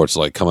in sports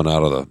like coming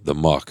out of the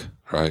muck,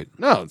 right?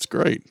 No, it's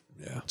great.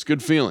 Yeah, it's a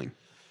good feeling.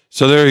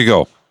 So there you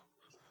go.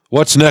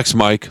 What's next,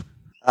 Mike?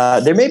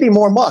 There may be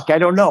more muck. I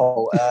don't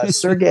know.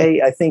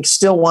 Sergey, I think,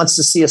 still wants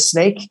to see a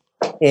snake.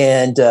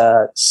 And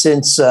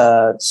since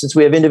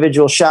we have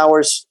individual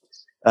showers,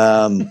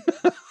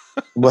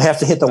 we'll have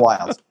to hit the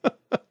wild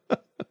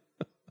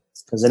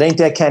because it ain't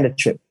that kind of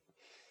trip.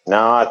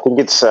 No, I think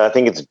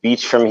it's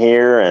beach from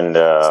here, and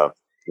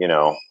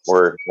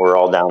we're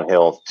all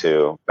downhill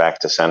back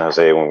to San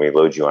Jose when we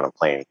load you on a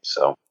plane.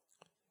 So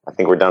I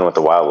think we're done with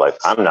the wildlife.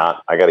 I'm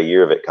not. I got a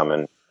year of it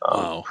coming.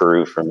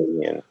 Peru for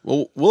me, and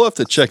we'll have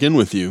to check in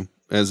with you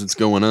as it's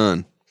going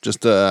on,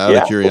 just out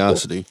of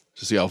curiosity,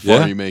 to see how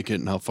far you make it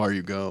and how far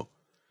you go.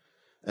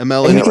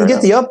 ML, and you can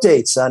get the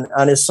updates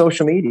on his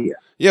social media.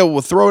 Yeah,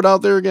 we'll throw it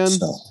out there again.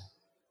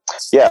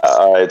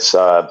 It's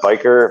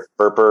Biker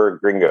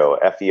Ferper Gringo,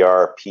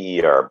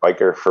 FERPER,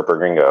 Biker Ferper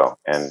Gringo,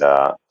 and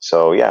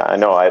I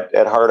know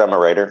at heart I'm a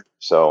writer,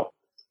 so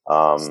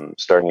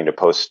starting to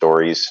post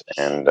stories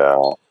and.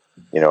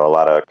 A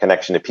lot of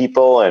connection to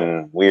people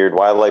and weird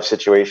wildlife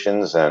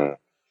situations and,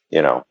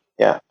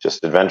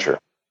 just adventure.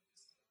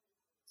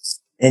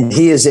 And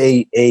he is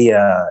a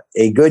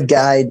good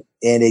guide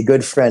and a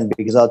good friend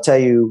because I'll tell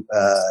you,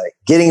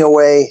 getting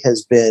away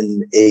has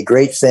been a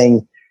great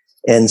thing.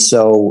 And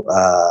so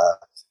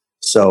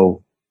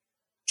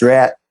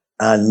drat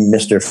on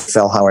Mr.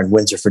 Fellhauer in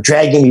Windsor for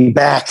dragging me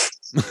back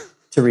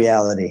to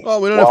reality. Well,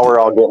 while we're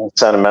all getting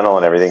sentimental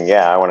and everything,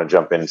 I want to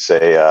jump in and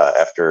say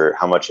after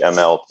how much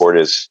ML poured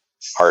his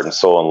heart and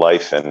soul and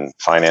life and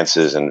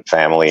finances and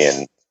family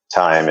and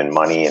time and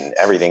money and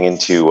everything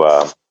into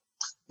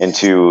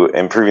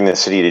improving the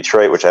city of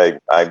Detroit, which I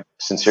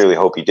sincerely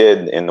hope he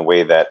did in the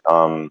way that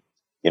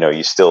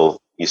you still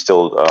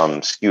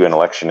skew an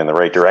election in the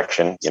right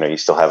direction. You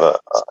still have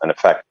an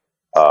effect.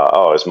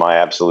 It's my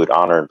absolute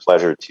honor and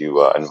pleasure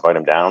to invite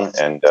him down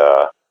and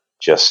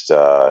just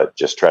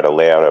try to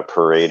lay out a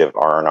parade of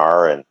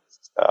R&R and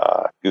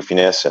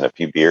goofiness and a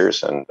few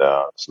beers and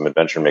some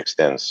adventure mixed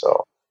in.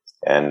 So.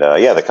 And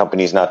the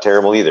company's not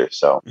terrible either.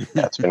 So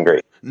it's been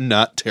great.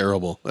 Not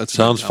terrible. That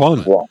sounds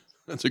fun. Yeah.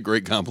 That's a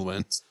great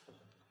compliment.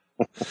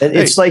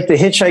 It's like the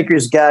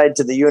Hitchhiker's Guide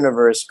to the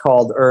Universe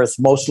called Earth,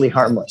 mostly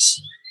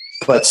harmless,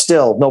 but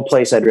still no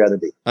place I'd rather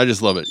be. I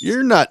just love it.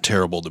 You're not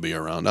terrible to be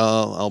around.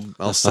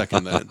 I'll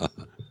second that.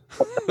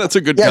 That's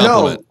a good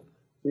compliment.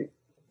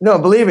 No,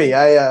 believe me,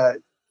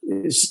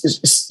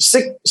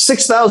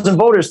 6,000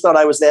 voters thought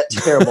I was that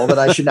terrible that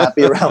I should not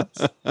be around.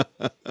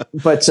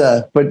 But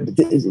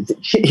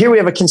here we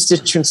have a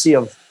constituency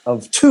of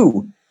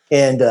 2,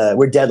 and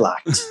we're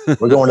deadlocked.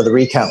 We're going to the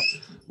recount.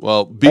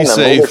 Well, be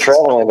safe. We're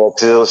traveling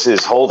until this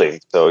is holding.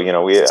 So we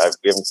haven't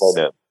tried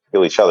to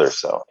kill each other.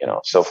 So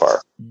so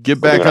far, get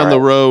back on the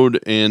road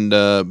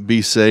and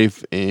be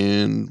safe.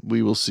 And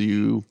we will see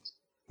you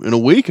in a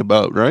week.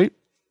 Right?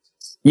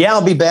 Yeah,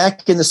 I'll be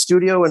back in the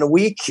studio in a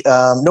week.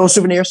 No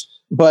souvenirs.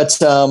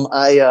 But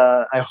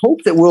I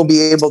hope that we'll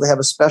be able to have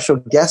a special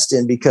guest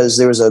in because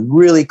there was a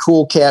really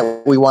cool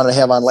cat we wanted to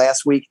have on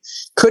last week.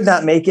 Could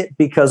not make it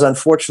because,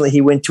 unfortunately,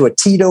 he went to a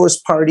Tito's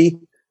party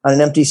on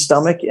an empty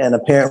stomach and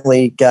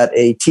apparently got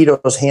a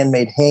Tito's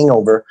handmade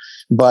hangover.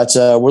 But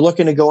we're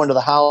looking to go into the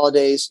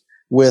holidays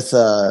with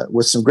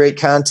some great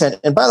content.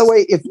 And by the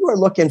way, if you are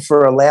looking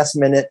for a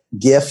last-minute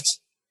gift,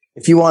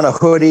 if you want a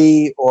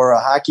hoodie or a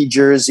hockey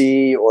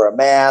jersey or a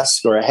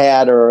mask or a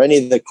hat or any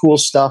of the cool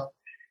stuff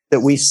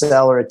that we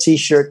sell or a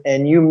t-shirt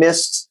and you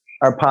missed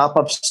our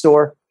pop-up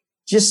store,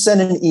 just send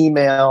an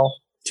email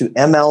to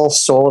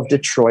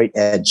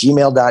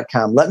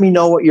mlsoulofdetroit@gmail.com. Let me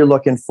know what you're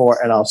looking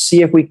for and I'll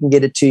see if we can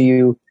get it to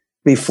you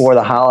before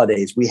the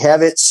holidays. We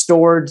have it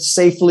stored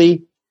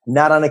safely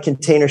not on a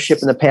container ship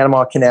in the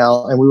Panama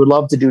Canal. And we would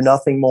love to do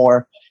nothing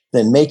more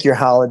than make your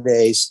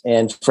holidays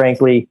and,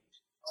 frankly,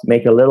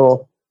 make a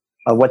little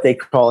of what they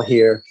call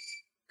here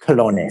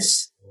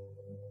colones.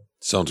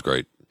 Sounds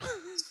great.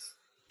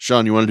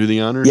 Sean, you want to do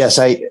the honors? Yes,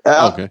 okay.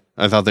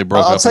 I thought they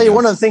broke up. I'll tell you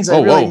one of the things I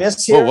really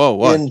miss here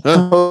in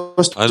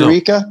Costa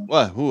Rica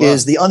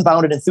is the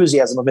unbounded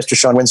enthusiasm of Mr.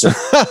 Sean Windsor.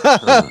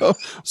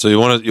 So you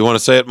want to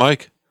say it,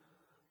 Mike?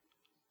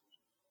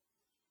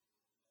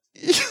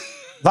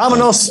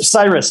 Vámonos,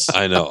 Cyrus.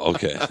 I know.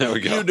 Okay, there we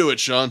go. You do it,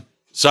 Sean.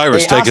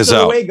 Cyrus, take us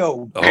out.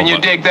 Can you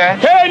dig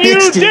that? Can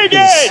you dig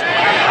it?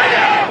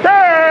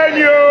 Can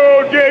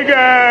you dig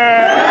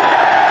it?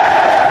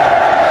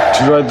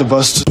 Do you ride the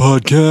bus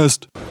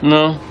podcast?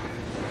 No,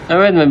 I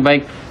ride my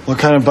bike. What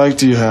kind of bike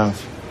do you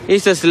have?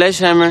 It's a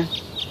sledgehammer.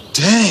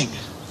 Dang.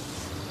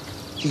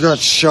 You got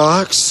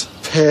shocks,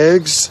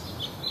 pegs.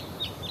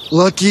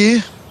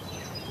 Lucky.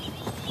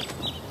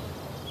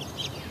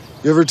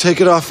 You ever take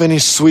it off any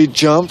sweet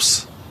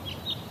jumps?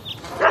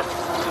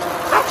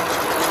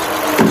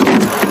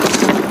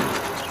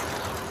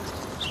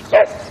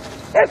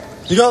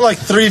 You got like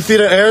 3 feet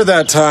of air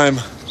that time.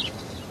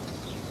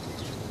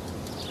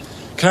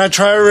 Can I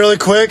try it really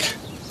quick?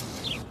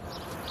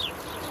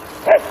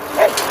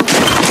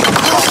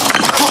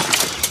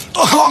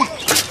 Oh.